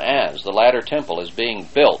even as the latter temple is being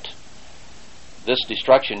built, this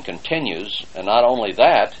destruction continues, and not only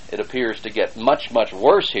that, it appears to get much, much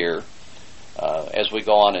worse here as we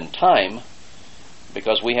go on in time,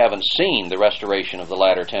 because we haven't seen the restoration of the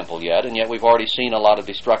latter temple yet, and yet we've already seen a lot of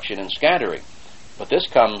destruction and scattering. But this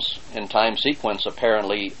comes in time sequence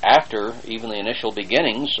apparently after even the initial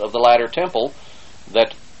beginnings of the latter temple,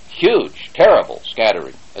 that huge, terrible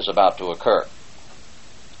scattering is about to occur.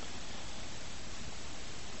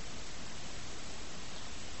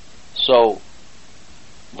 So,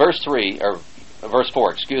 verse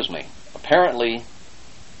 4, apparently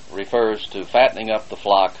refers to fattening up the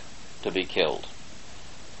flock to be killed.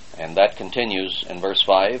 And that continues in verse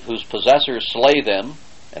 5, whose possessors slay them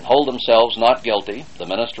and hold themselves not guilty. The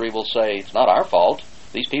ministry will say, it's not our fault.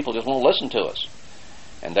 These people just won't listen to us.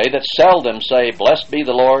 And they that sell them say, blessed be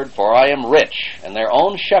the Lord, for I am rich, and their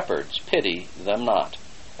own shepherds pity them not.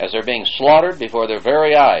 As they're being slaughtered before their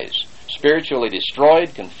very eyes, spiritually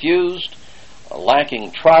destroyed, confused,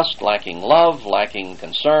 lacking trust, lacking love, lacking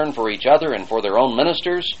concern for each other and for their own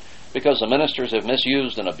ministers, because the ministers have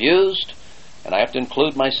misused and abused, and I have to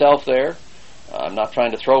include myself there. I'm not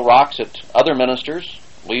trying to throw rocks at other ministers.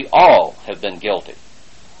 We all have been guilty.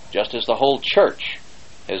 Just as the whole church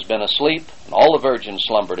has been asleep, and all the virgins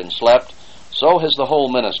slumbered and slept, so has the whole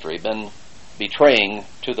ministry been betraying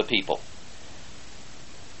to the people.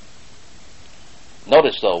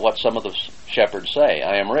 Notice, though, what some of the shepherds say.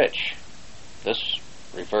 I am rich. This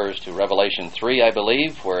refers to Revelation 3, I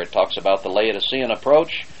believe, where it talks about the Laodicean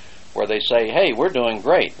approach, where they say, hey, we're doing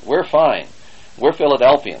great, we're fine, we're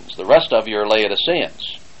Philadelphians, the rest of you are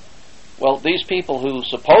Laodiceans. Well, these people who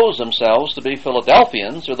suppose themselves to be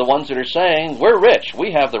Philadelphians are the ones that are saying, we're rich,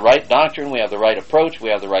 we have the right doctrine, we have the right approach,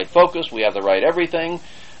 we have the right focus, we have the right everything,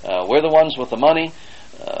 we're the ones with the money,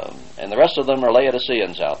 and the rest of them are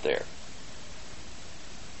Laodiceans out there.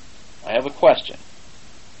 I have a question.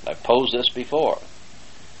 I've posed this before.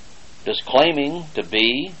 Does claiming to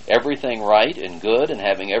be everything right and good and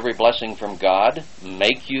having every blessing from God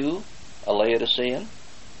make you a Laodicean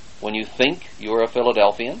when you think you're a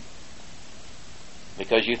Philadelphian?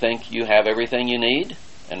 Because you think you have everything you need,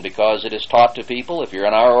 and because it is taught to people, if you're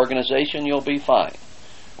in our organization, you'll be fine.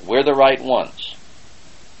 We're the right ones.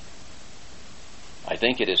 I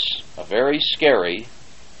think it is a very scary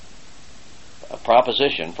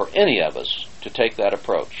proposition for any of us to take that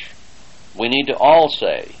approach. We need to all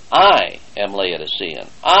say, I am Laodicean.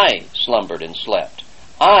 I slumbered and slept.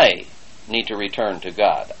 I need to return to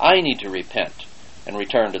God. I need to repent and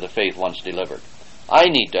return to the faith once delivered. I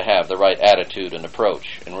need to have the right attitude and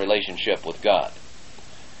approach in relationship with God.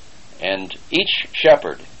 And each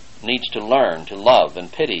shepherd needs to learn to love and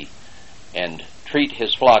pity and treat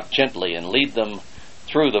his flock gently and lead them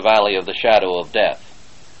through the valley of the shadow of death.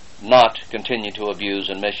 Not continue to abuse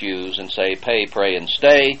and misuse and say, pay, pray, and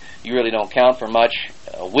stay. You really don't count for much.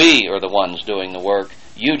 We are the ones doing the work.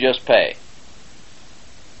 You just pay.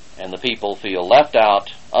 And the people feel left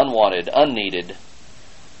out, unwanted, unneeded,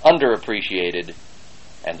 underappreciated,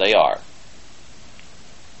 and they are.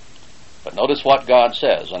 But notice what God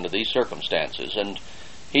says under these circumstances. And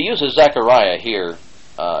he uses Zechariah here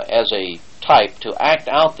as a type to act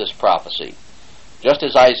out this prophecy. Just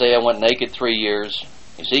as Isaiah went naked 3 years,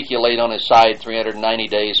 Ezekiel laid on his side 390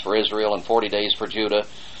 days for Israel and 40 days for Judah,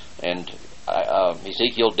 and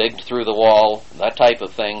Ezekiel digged through the wall, that type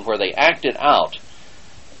of thing, where they acted out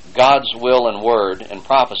God's will and word and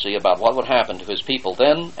prophecy about what would happen to his people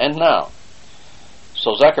then and now.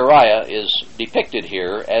 So Zechariah is depicted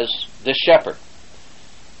here as this shepherd.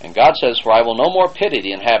 And God says, for I will no more pity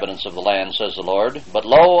the inhabitants of the land, says the Lord, but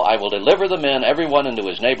lo, I will deliver the men, every one into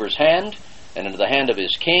his neighbor's hand, and into the hand of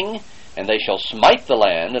his king, and they shall smite the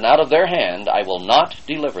land, and out of their hand I will not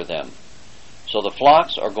deliver them. So the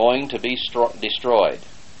flocks are going to be destroyed.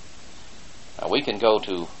 Now we can go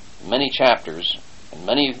to many chapters and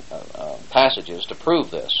many passages to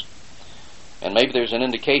prove this. And maybe there's an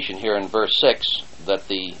indication here in verse 6 that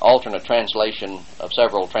the alternate translation of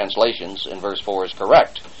several translations in verse 4 is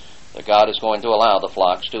correct, that God is going to allow the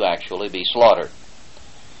flocks to actually be slaughtered.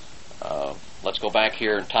 Let's go back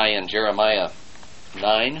here and tie in Jeremiah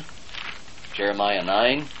 9. Jeremiah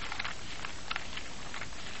 9.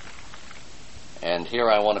 And here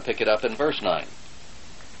I want to pick it up in verse 9.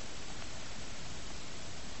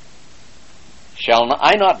 Shall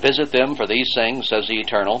I not visit them for these things, says the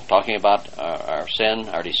Eternal, talking about our sin,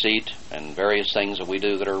 our deceit, and various things that we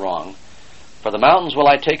do that are wrong. For the mountains will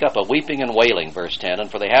I take up a weeping and wailing, verse 10,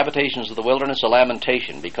 and for the habitations of the wilderness a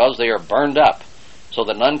lamentation, because they are burned up, so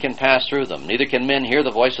that none can pass through them. Neither can men hear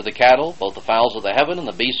the voice of the cattle, both the fowls of the heaven and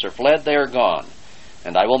the beasts are fled, they are gone.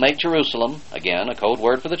 And I will make Jerusalem, again, a code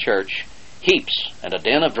word for the church, heaps and a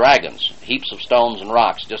den of dragons, heaps of stones and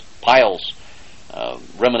rocks, just piles,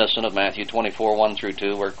 reminiscent of Matthew 24, 1 through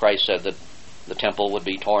 2, where Christ said that the temple would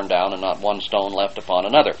be torn down and not one stone left upon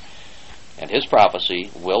another. And his prophecy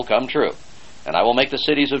will come true. And I will make the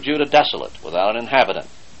cities of Judah desolate, without an inhabitant.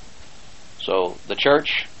 So the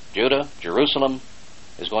church, Judah, Jerusalem,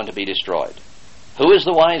 is going to be destroyed. Who is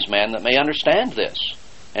the wise man that may understand this?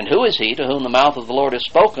 And who is he to whom the mouth of the Lord has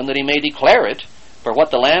spoken, that he may declare it? For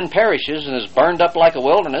what the land perishes and is burned up like a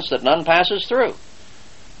wilderness, that none passes through.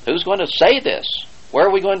 Who's going to say this? Where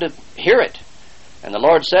are we going to hear it? And the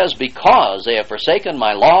Lord says, because they have forsaken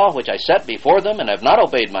my law, which I set before them, and have not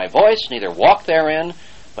obeyed my voice, neither walked therein,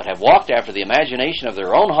 but have walked after the imagination of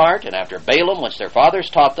their own heart, and after Balaam, which their fathers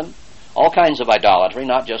taught them, all kinds of idolatry,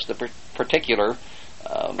 not just the particular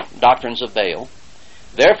doctrines of Baal.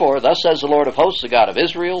 Therefore, thus says the Lord of hosts, the God of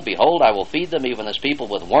Israel, behold, I will feed them even as people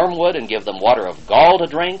with wormwood, and give them water of gall to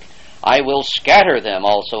drink. I will scatter them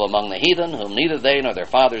also among the heathen, whom neither they nor their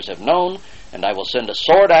fathers have known, and I will send a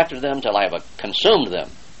sword after them till I have consumed them.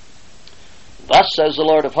 Thus says the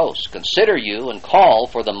Lord of hosts, consider you and call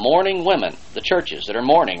for the mourning women, the churches that are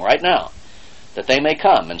mourning right now, that they may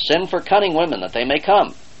come, and send for cunning women that they may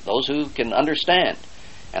come, those who can understand,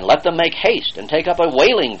 and let them make haste and take up a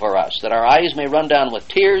wailing for us, that our eyes may run down with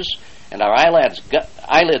tears, and our eyelids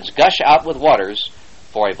gush out with waters,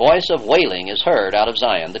 for a voice of wailing is heard out of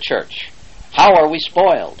Zion, the church. How are we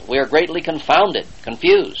spoiled? We are greatly confounded,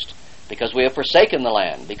 confused, because we have forsaken the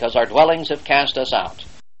land, because our dwellings have cast us out.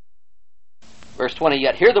 Verse 20,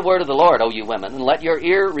 Yet hear the word of the Lord, O you women, and let your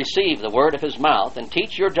ear receive the word of his mouth, and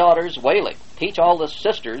teach your daughters wailing. Teach all the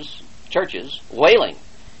sisters, churches, wailing,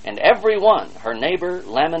 and every one her neighbor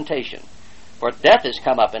lamentation. For death is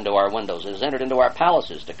come up into our windows, it has entered into our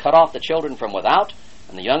palaces, to cut off the children from without,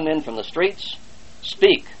 and the young men from the streets.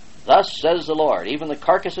 Speak, thus says the Lord, even the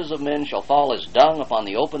carcasses of men shall fall as dung upon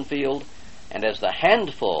the open field, and as the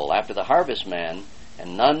handful after the harvestman,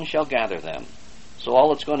 and none shall gather them. So all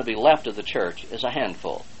that's going to be left of the church is a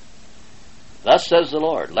handful. Thus says the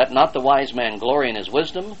Lord, let not the wise man glory in his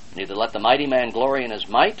wisdom, neither let the mighty man glory in his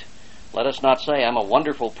might. Let us not say, I'm a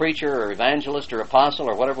wonderful preacher or evangelist or apostle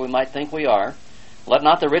or whatever we might think we are. Let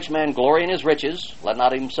not the rich man glory in his riches. Let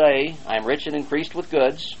not him say, I am rich and increased with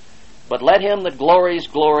goods. But let him that glories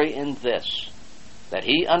glory in this, that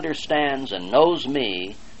he understands and knows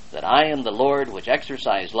me, that I am the Lord which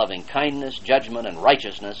exercise loving kindness, judgment, and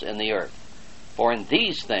righteousness in the earth. For in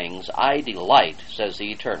these things I delight, says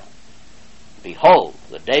the Eternal. Behold,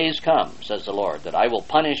 the days come, says the Lord, that I will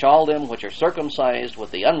punish all them which are circumcised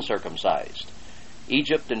with the uncircumcised,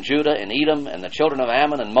 Egypt and Judah and Edom and the children of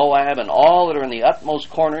Ammon and Moab and all that are in the utmost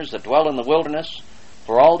corners that dwell in the wilderness.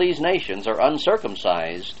 For all these nations are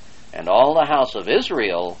uncircumcised, and all the house of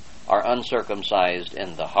Israel are uncircumcised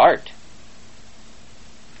in the heart.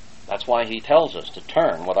 That's why he tells us to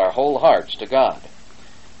turn with our whole hearts to God.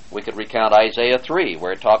 We could recount Isaiah 3,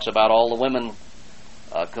 where it talks about all the women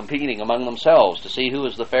competing among themselves to see who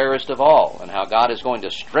is the fairest of all, and how God is going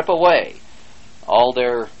to strip away all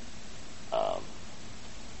their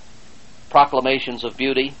proclamations of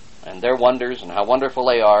beauty and their wonders and how wonderful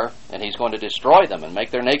they are, and he's going to destroy them and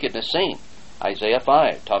make their nakedness seen. Isaiah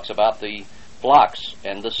 5 talks about the flocks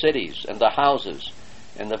and the cities and the houses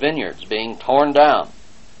and the vineyards being torn down,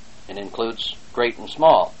 and includes great and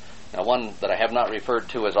small. Now, one that I have not referred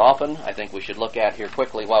to as often, I think we should look at here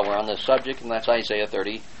quickly while we're on this subject, and that's Isaiah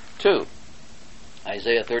 32.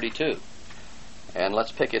 Isaiah 32. And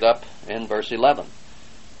let's pick it up in verse 11.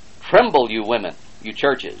 Tremble, you women, you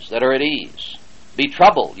churches that are at ease. Be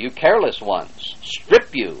troubled, you careless ones. Strip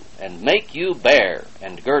you, and make you bare,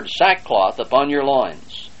 and gird sackcloth upon your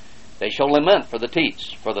loins. They shall lament for the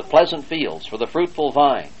teats, for the pleasant fields, for the fruitful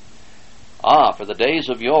vine. Ah, for the days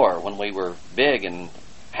of yore, when we were big and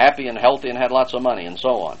happy and healthy and had lots of money, and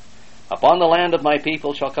so on. Upon the land of my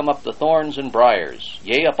people shall come up the thorns and briars,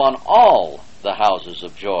 yea, upon all the houses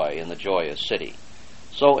of joy in the joyous city.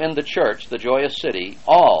 So in the church, the joyous city,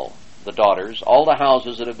 all the daughters, all the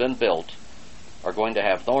houses that have been built are going to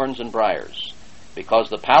have thorns and briars. Because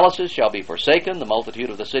the palaces shall be forsaken, the multitude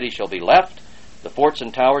of the cities shall be left, the forts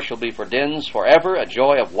and towers shall be for dens forever, a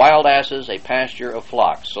joy of wild asses, a pasture of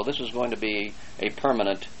flocks. So this is going to be a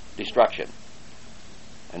permanent destruction.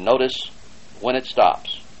 And notice when it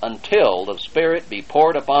stops. Until the Spirit be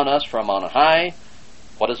poured upon us from on high.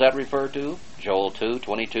 What does that refer to? Joel 2,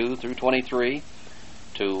 22 through 23.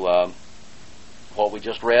 To what we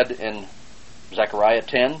just read in Zechariah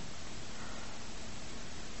 10.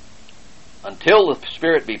 Until the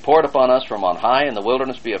Spirit be poured upon us from on high, and the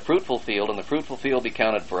wilderness be a fruitful field, and the fruitful field be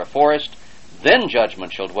counted for a forest, then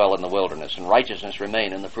judgment shall dwell in the wilderness, and righteousness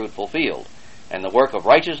remain in the fruitful field. And the work of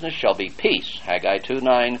righteousness shall be peace. Haggai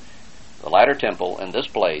 2:9, the latter temple, in this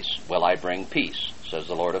place will I bring peace, says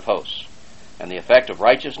the Lord of hosts. And the effect of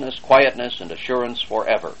righteousness, quietness, and assurance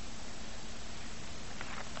forever.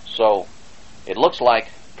 So, it looks like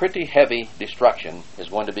pretty heavy destruction is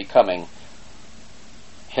going to be coming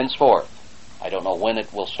henceforth. I don't know when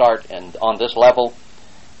it will start and on this level,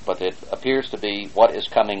 but it appears to be what is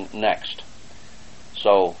coming next.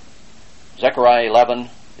 So, Zechariah 11,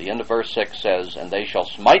 the end of verse 6 says, And they shall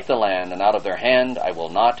smite the land, and out of their hand I will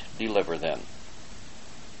not deliver them.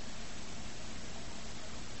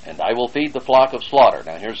 And I will feed the flock of slaughter.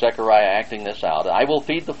 Now here's Zechariah acting this out. I will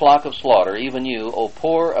feed the flock of slaughter, even you, O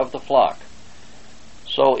poor of the flock.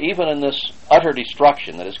 So even in this utter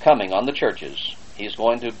destruction that is coming on the churches, he's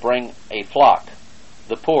going to bring a flock,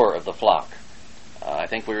 the poor of the flock. I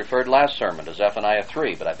think we referred last sermon to Zephaniah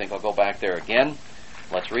 3, but I think I'll go back there again.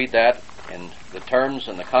 Let's read that in the terms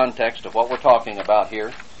and the context of what we're talking about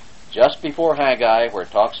here, just before Haggai, where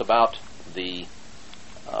it talks about the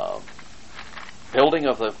building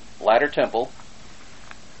of the latter temple,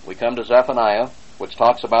 we come to Zephaniah, which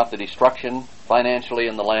talks about the destruction financially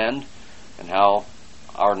in the land and how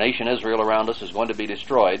our nation Israel around us is going to be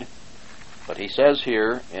destroyed. But he says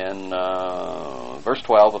here in verse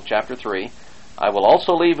 12 of chapter 3, I will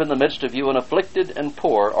also leave in the midst of you an afflicted and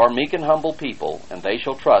poor, or meek and humble people, and they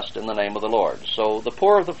shall trust in the name of the Lord. So the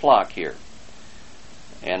poor of the flock here,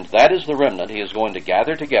 and that is the remnant he is going to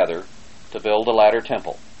gather together to build a latter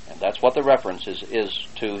temple. And that's what the reference is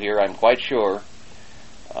to here, I'm quite sure,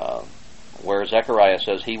 where Zechariah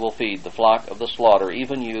says, he will feed the flock of the slaughter,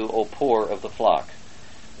 even you, O poor of the flock.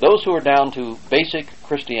 Those who are down to basic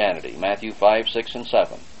Christianity, Matthew 5, 6, and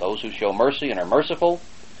 7. Those who show mercy and are merciful.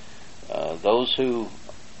 Those who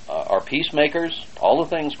are peacemakers. All the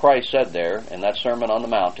things Christ said there in that Sermon on the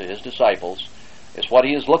Mount to his disciples is what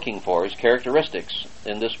he is looking for, his characteristics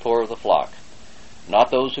in this poor of the flock. Not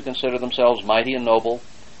those who consider themselves mighty and noble.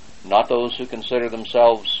 Not those who consider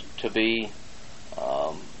themselves to be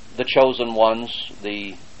the chosen ones,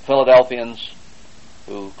 the Philadelphians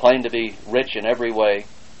who claim to be rich in every way,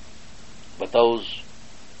 but those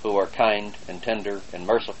who are kind and tender and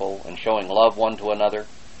merciful and showing love one to another.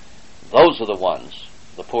 Those are the ones,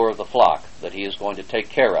 the poor of the flock, that he is going to take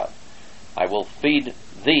care of. I will feed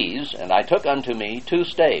these, and I took unto me 2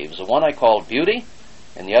 staves. The one I called Beauty,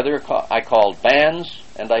 and the other I called Bands,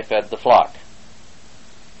 and I fed the flock.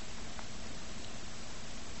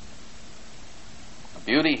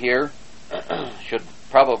 Beauty here should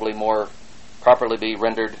probably more properly be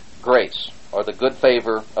rendered grace, or the good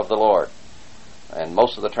favor of the Lord. And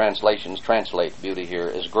most of the translations translate beauty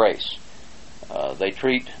here as grace. They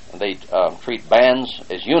treat bands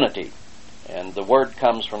as unity, and the word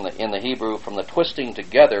comes in the Hebrew from the twisting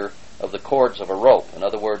together of the cords of a rope. In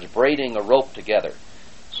other words, braiding a rope together,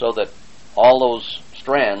 so that all those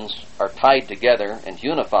strands are tied together and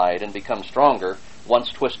unified and become stronger once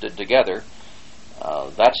twisted together.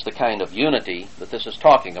 That's the kind of unity that this is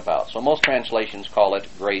talking about. So most translations call it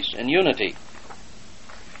grace and unity.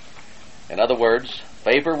 In other words,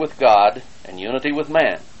 favor with God and unity with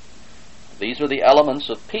man. These are the elements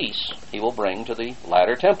of peace he will bring to the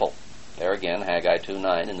latter temple. There again, Haggai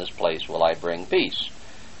 2:9, in this place will I bring peace.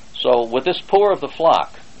 So with this poor of the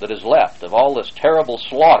flock that is left of all this terrible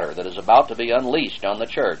slaughter that is about to be unleashed on the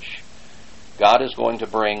church, God is going to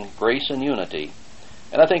bring grace and unity.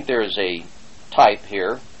 And I think there is a type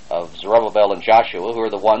here of Zerubbabel and Joshua, who are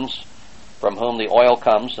the ones from whom the oil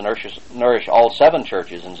comes to nourish all 7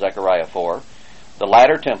 churches in Zechariah 4. The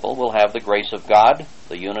latter temple will have the grace of God,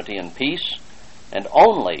 the unity and peace, and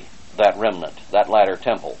only that remnant, that latter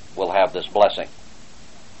temple, will have this blessing.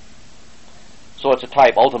 So it's a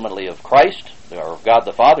type ultimately of Christ, or of God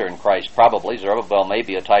the Father in Christ probably. Zerubbabel may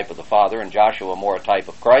be a type of the Father, and Joshua more a type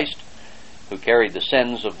of Christ, who carried the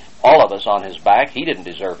sins of all of us on his back. He didn't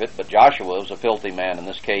deserve it, but Joshua was a filthy man in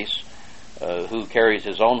this case, who carries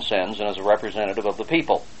his own sins and is a representative of the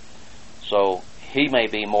people. So he may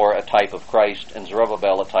be more a type of Christ and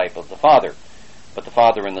Zerubbabel a type of the Father. But the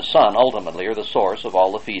Father and the Son ultimately are the source of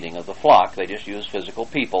all the feeding of the flock. They just use physical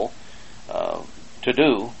people to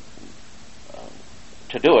do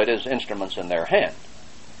it as instruments in their hand.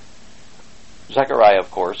 Zechariah,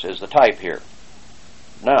 of course, is the type here.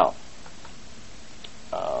 Now,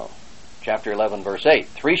 chapter 11, verse 8.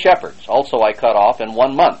 3 shepherds also I cut off in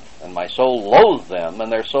 1 month, and my soul loathed them,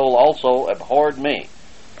 and their soul also abhorred me.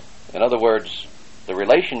 In other words, the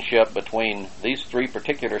relationship between these 3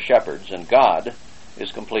 particular shepherds and God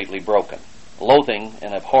is completely broken. Loathing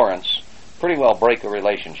and abhorrence pretty well break a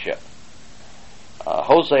relationship.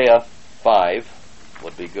 Hosea 5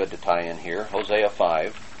 would be good to tie in here. Hosea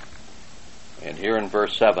 5, and here in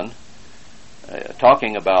verse 7,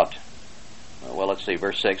 talking about,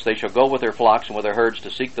 verse 6, they shall go with their flocks and with their herds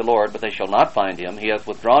to seek the Lord, but they shall not find him. He hath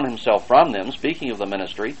withdrawn himself from them, speaking of the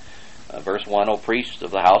ministry. Verse 1, O priests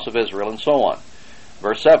of the house of Israel, and so on.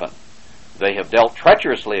 Verse 7, they have dealt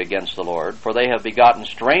treacherously against the Lord, for they have begotten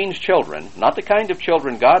strange children, not the kind of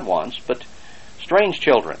children God wants, but strange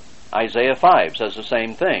children. Isaiah 5 says the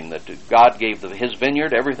same thing, that God gave his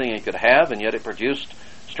vineyard everything it could have, and yet it produced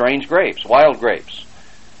strange grapes, wild grapes.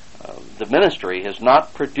 The ministry has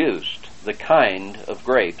not produced the kind of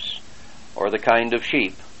grapes or the kind of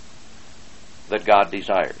sheep that God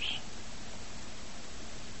desires.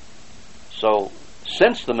 So,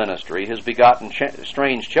 since the ministry has begotten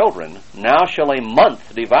strange children, now shall a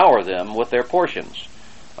month devour them with their portions.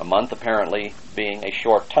 A month apparently being a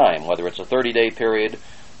short time. Whether it's a 30-day period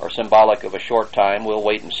or symbolic of a short time, we'll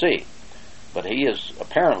wait and see. But he is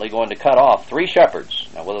apparently going to cut off 3 shepherds.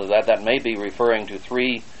 Now, whether that may be referring to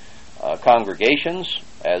 3 congregations,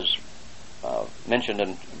 as mentioned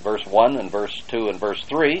in verse 1 and verse 2 and verse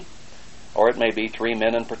 3, or it may be 3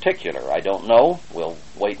 men in particular. I don't know. We'll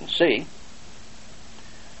wait and see.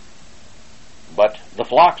 But the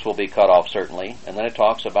flocks will be cut off, certainly, and then it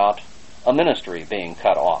talks about a ministry being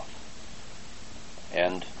cut off.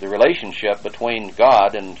 And the relationship between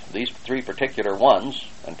God and these 3 particular ones,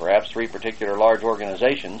 and perhaps 3 particular large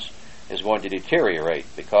organizations, is going to deteriorate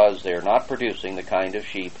because they are not producing the kind of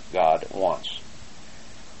sheep God wants.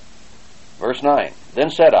 Verse 9, Then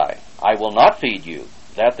said I will not feed you.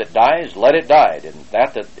 That dies, let it die. And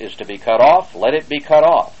that is to be cut off, let it be cut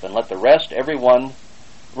off. And let the rest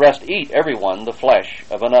eat everyone the flesh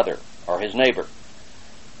of another, or his neighbor.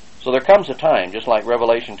 So there comes a time, just like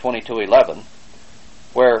Revelation 22:11,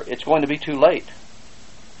 where it's going to be too late.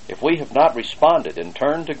 If we have not responded and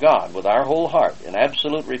turned to God with our whole heart in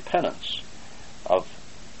absolute repentance of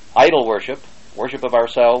idol worship, worship of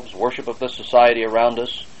ourselves, worship of the society around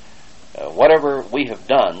us, whatever we have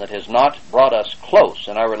done that has not brought us close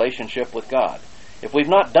in our relationship with God, if we've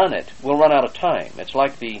not done it, we'll run out of time. It's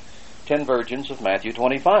like the 10 virgins of Matthew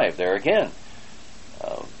 25. There again,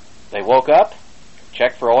 they woke up,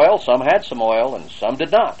 checked for oil. Some had some oil and some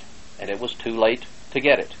did not, and it was too late to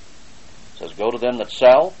get it. It says, Go to them that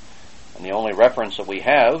sell. And the only reference that we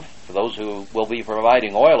have for those who will be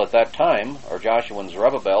providing oil at that time are Joshua and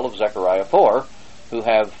Zerubbabel of Zechariah 4, who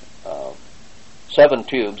have 7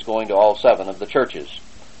 tubes going to all 7 of the churches.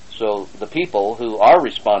 So the people who are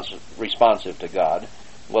responsive to God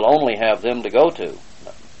will only have them to go to.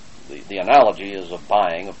 The analogy is of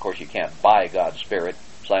buying. Of course, you can't buy God's Spirit.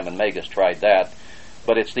 Simon Magus tried that.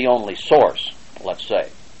 But it's the only source, let's say.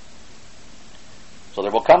 So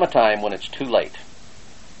there will come a time when it's too late.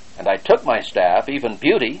 And I took my staff, even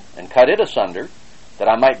beauty, and cut it asunder, that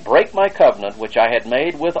I might break my covenant which I had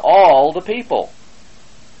made with all the people.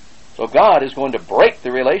 So God is going to break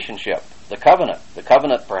the relationship, the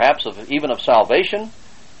covenant perhaps even of salvation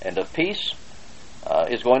and of peace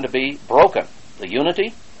is going to be broken. The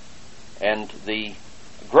unity and the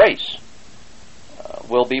grace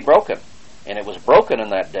will be broken. And it was broken in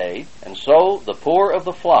that day, and so the poor of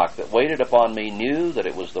the flock that waited upon me knew that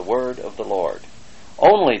it was the word of the Lord.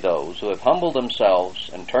 Only those who have humbled themselves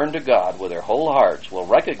and turned to God with their whole hearts will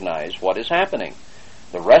recognize what is happening.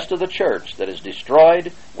 The rest of the church that is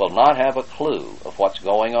destroyed will not have a clue of what's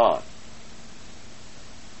going on.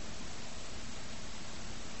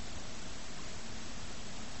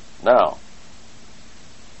 Now,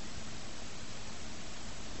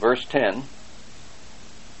 verse 10,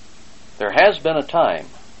 there has been a time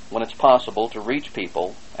when it's possible to reach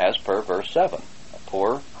people, as per verse 7, a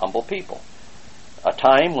poor, humble people. A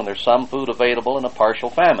time when there's some food available in a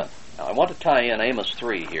partial famine. Now, I want to tie in Amos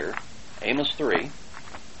 3 here. Amos 3.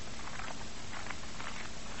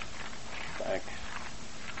 Back.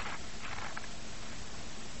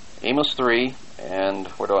 Amos 3, and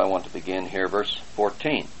where do I want to begin here? Verse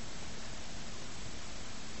 14.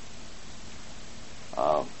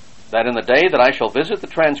 That in the day that I shall visit the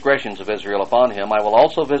transgressions of Israel upon him, I will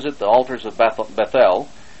also visit the altars of Bethel,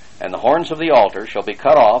 and the horns of the altar shall be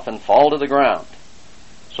cut off and fall to the ground.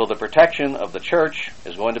 So the protection of the church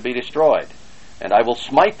is going to be destroyed. And I will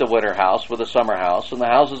smite the winter house with the summer house, and the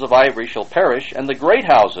houses of ivory shall perish, and the great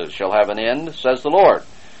houses shall have an end, says the Lord.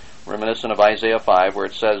 Reminiscent of Isaiah 5, where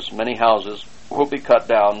it says, many houses will be cut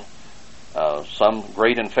down, some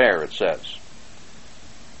great and fair, it says.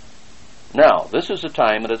 Now, this is a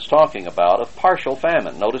time that it's talking about of partial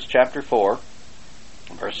famine. Notice chapter 4,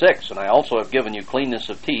 verse 6. And I also have given you cleanness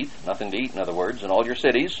of teeth, nothing to eat, in other words, in all your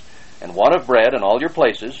cities, and want of bread in all your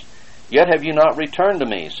places. Yet have you not returned to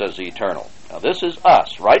me, says the Eternal. Now, this is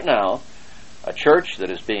us, right now, a church that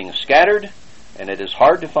is being scattered, and it is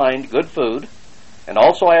hard to find good food. And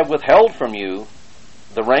also I have withheld from you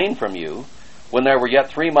the rain from you, when there were yet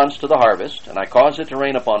 3 months to the harvest, and I caused it to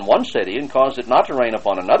rain upon one city, and caused it not to rain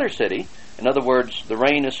upon another city. In other words, the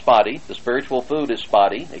rain is spotty, the spiritual food is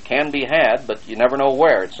spotty. It can be had, but you never know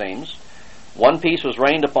where, it seems. One piece was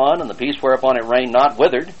rained upon, and the piece whereupon it rained not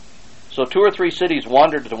withered. So 2 or 3 cities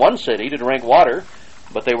wandered to one city to drink water,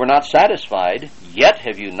 but they were not satisfied. Yet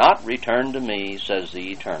have you not returned to me, says the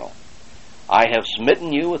Eternal. I have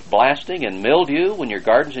smitten you with blasting and mildew when your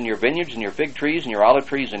gardens and your vineyards and your fig trees and your olive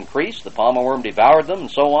trees increased. The palmer worm devoured them,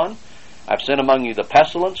 and so on. I've sent among you the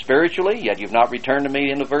pestilence spiritually, yet you've not returned to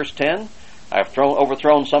me, into verse 10. I have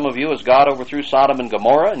overthrown some of you as God overthrew Sodom and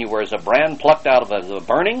Gomorrah, and you were as a brand plucked out of the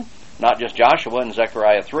burning, not just Joshua and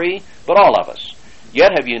Zechariah 3, but all of us.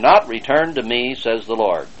 Yet have you not returned to me, says the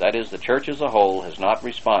Lord. That is, the church as a whole has not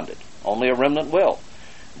responded. Only a remnant will.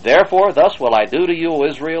 Therefore, thus will I do to you, O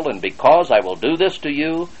Israel, and because I will do this to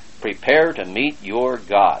you, prepare to meet your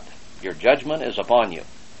God. Your judgment is upon you.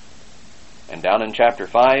 And down in chapter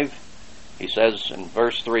 5, he says in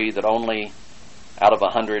verse 3 that only out of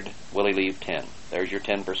 100 will he leave 10. There's your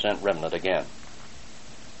 10% remnant again.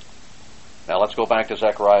 Now let's go back to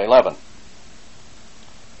Zechariah 11.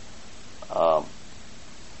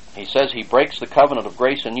 He says he breaks the covenant of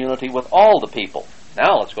grace and unity with all the people.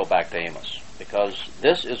 Now let's go back to Amos, because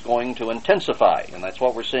this is going to intensify, and that's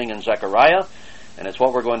what we're seeing in Zechariah, and it's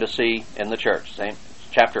what we're going to see in the church.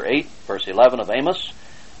 Chapter 8, verse 11 of Amos,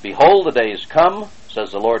 Behold, the days come,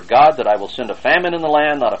 says the Lord God, that I will send a famine in the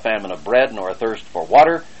land, not a famine of bread, nor a thirst for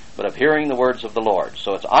water, but of hearing the words of the Lord.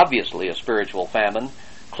 So it's obviously a spiritual famine,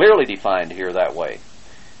 clearly defined here that way.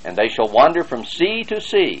 And they shall wander from sea to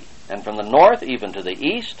sea, and from the north even to the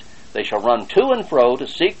east. They shall run to and fro to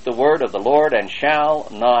seek the word of the Lord, and shall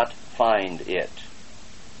not find it.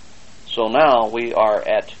 So now we are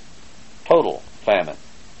at total famine.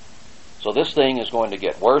 So this thing is going to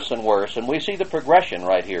get worse and worse, and we see the progression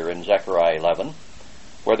right here in Zechariah 11,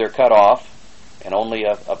 where they're cut off, and only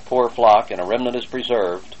a poor flock and a remnant is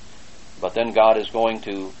preserved, but then God is going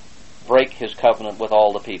to break his covenant with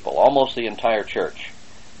all the people, almost the entire church.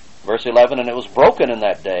 Verse 11, And it was broken in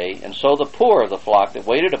that day, and so the poor of the flock that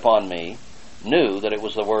waited upon me knew that it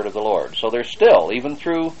was the word of the Lord. So there's still, even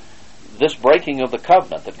through this breaking of the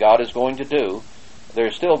covenant that God is going to do,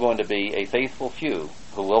 there's still going to be a faithful few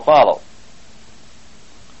who will follow.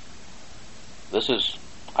 This is,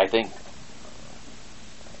 I think,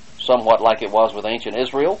 somewhat like it was with ancient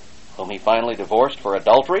Israel, whom he finally divorced for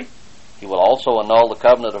adultery. He will also annul the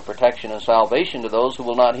covenant of protection and salvation to those who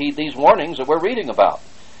will not heed these warnings that we're reading about.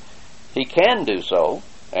 He can do so,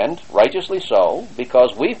 and righteously so,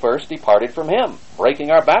 because we first departed from him, breaking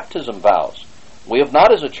our baptism vows. We have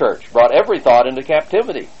not as a church brought every thought into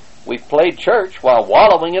captivity. We've played church while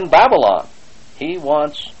wallowing in Babylon. He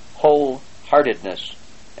wants wholeheartedness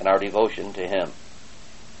in our devotion to him.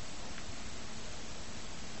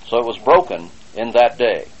 So it was broken in that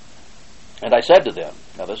day. And I said to them,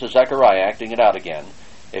 now this is Zechariah acting it out again,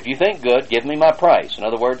 If you think good, give me my price. In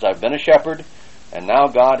other words, I've been a shepherd, and now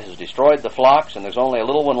God has destroyed the flocks, and there's only a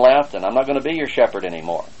little one left, and I'm not going to be your shepherd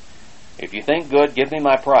anymore. If you think good, give me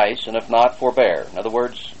my price, and if not, forbear. In other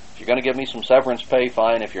words, if you're going to give me some severance pay,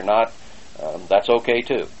 fine. If you're not, that's okay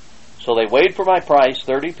too. So they weighed for my price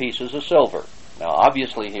 30 pieces of silver. Now,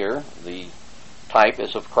 obviously here, the type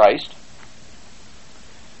is of Christ,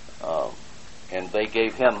 and they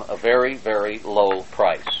gave him a very, very low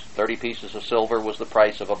price. 30 pieces of silver was the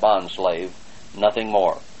price of a bondslave, nothing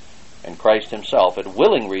more. And Christ himself had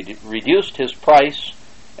willingly reduced his price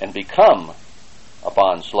and become a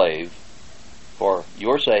bondslave for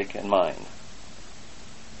your sake and mine.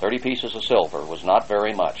 30 pieces of silver was not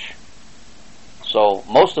very much. So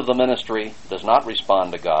most of the ministry does not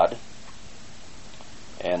respond to God.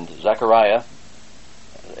 And Zechariah,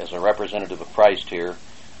 as a representative of Christ here,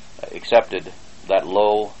 accepted that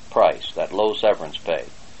low price, that low severance pay.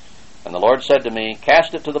 And the Lord said to me,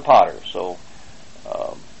 Cast it to the potter. So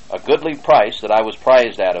a goodly price that I was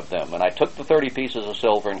prized out of them. And I took the 30 pieces of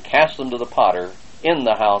silver and cast them to the potter in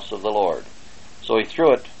the house of the Lord. So he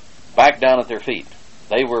threw it back down at their feet.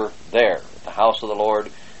 They were there at the house of the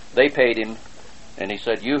Lord. They paid him, and he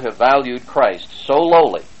said, You have valued Christ so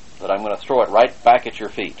lowly that I'm going to throw it right back at your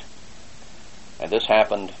feet. And this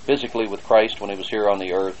happened physically with Christ when he was here on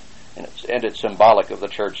the earth, and it's symbolic of the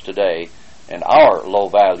church today and our low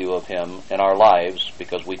value of him in our lives,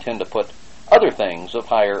 because we tend to put other things of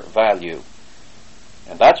higher value.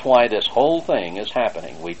 And that's why this whole thing is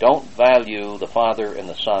happening. We don't value the Father and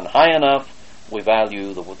the Son high enough. We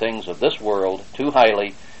value the things of this world too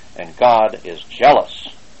highly, and God is jealous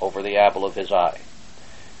over the apple of his eye.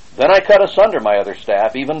 Then I cut asunder my other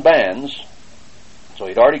staff, even bands. So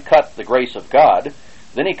he'd already cut the grace of God.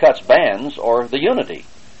 Then he cuts bands, or the unity,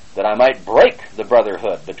 that I might break the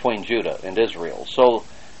brotherhood between Judah and Israel. So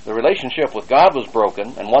the relationship with God was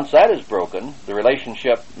broken, and once that is broken, the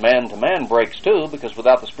relationship man to man breaks too, because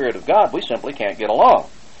without the Spirit of God, we simply can't get along.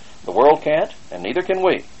 The world can't, and neither can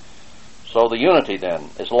we. So the unity then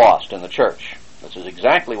is lost in the church. This is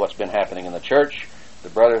exactly what's been happening in the church. The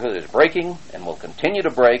brotherhood is breaking and will continue to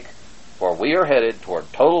break, for we are headed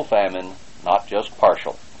toward total famine, not just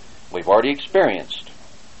partial. We've already experienced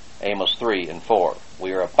Amos 3 and 4.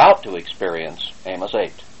 We are about to experience Amos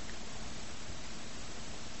 8.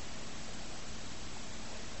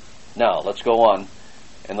 Now, let's go on.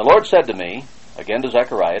 And the Lord said to me, again to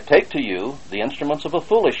Zechariah, Take to you the instruments of a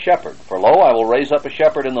foolish shepherd. For lo, I will raise up a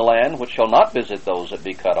shepherd in the land, which shall not visit those that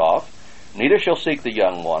be cut off. neither shall seek the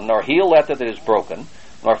young one, nor heal that that is broken,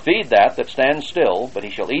 nor feed that that stands still, but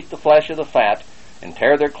he shall eat the flesh of the fat, and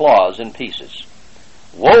tear their claws in pieces.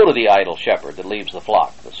 Woe to the idle shepherd that leaves the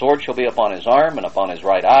flock! The sword shall be upon his arm, and upon his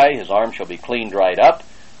right eye. His arm shall be clean dried up,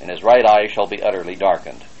 and his right eye shall be utterly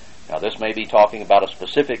darkened. Now this may be talking about a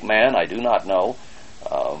specific man, I do not know.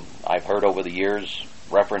 I've heard over the years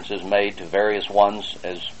references made to various ones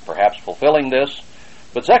as perhaps fulfilling this.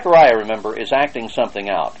 But Zechariah, remember, is acting something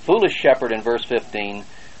out. Foolish shepherd in verse 15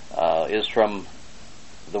 is from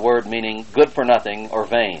the word meaning good for nothing or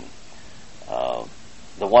vain.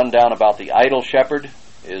 The one down about the idle shepherd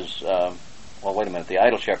is, the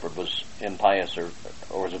idle shepherd was impious or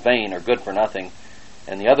was vain or good for nothing.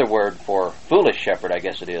 And the other word for foolish shepherd, I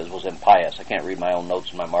guess it is, was impious. I can't read my own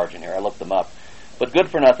notes in my margin here. I looked them up. But good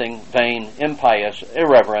for nothing, vain, impious,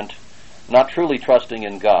 irreverent, not truly trusting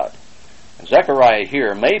in God. And Zechariah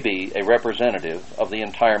here may be a representative of the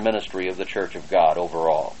entire ministry of the Church of God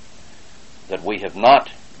overall. That we have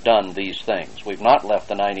not done these things. We've not left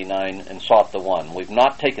the 99 and sought the one. We've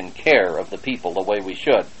not taken care of the people the way we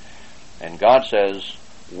should. And God says,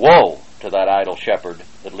 woe to that idle shepherd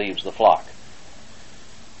that leaves the flock.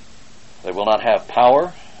 They will not have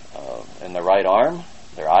power in their right arm.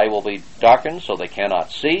 Their eye will be darkened so they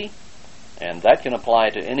cannot see. And that can apply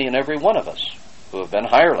to any and every one of us who have been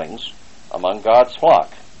hirelings among God's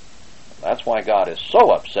flock. That's why God is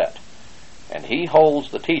so upset. And He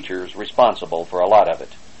holds the teachers responsible for a lot of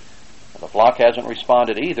it. The flock hasn't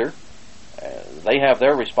responded either. They have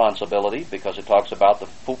their responsibility because it talks about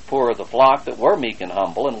the poor of the flock that were meek and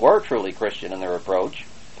humble and were truly Christian in their approach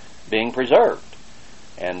being preserved.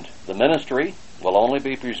 And the ministry will only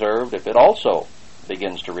be preserved if it also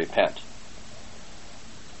begins to repent.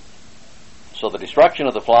 So the destruction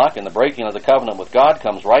of the flock and the breaking of the covenant with God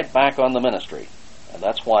comes right back on the ministry. And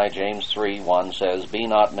that's why James 3:1 says, be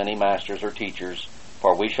not many masters or teachers,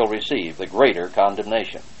 for we shall receive the greater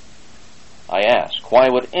condemnation. I ask, why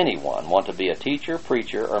would anyone want to be a teacher,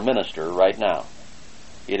 preacher, or minister right now?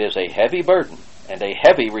 It is a heavy burden and a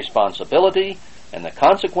heavy responsibility, and the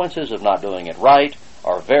consequences of not doing it right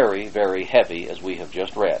are very, very heavy, as we have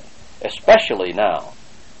just read, especially now,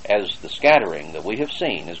 as the scattering that we have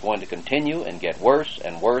seen is going to continue and get worse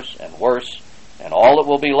and worse and worse, and all that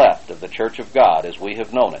will be left of the Church of God as we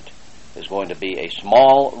have known it is going to be a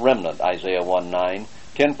small remnant, Isaiah 1:9,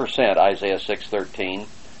 10% Isaiah 6:13,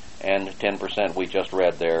 and 10% we just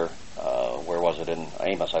read there, where was it, in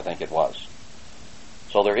Amos, I think it was.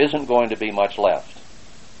 So there isn't going to be much left.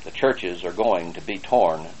 The churches are going to be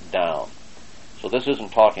torn down. So this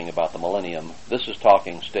isn't talking about the millennium. This is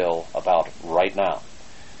talking still about right now.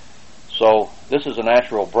 So this is a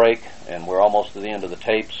natural break, and we're almost to the end of the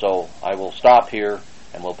tape, so I will stop here,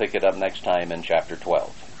 and we'll pick it up next time in chapter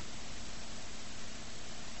 12.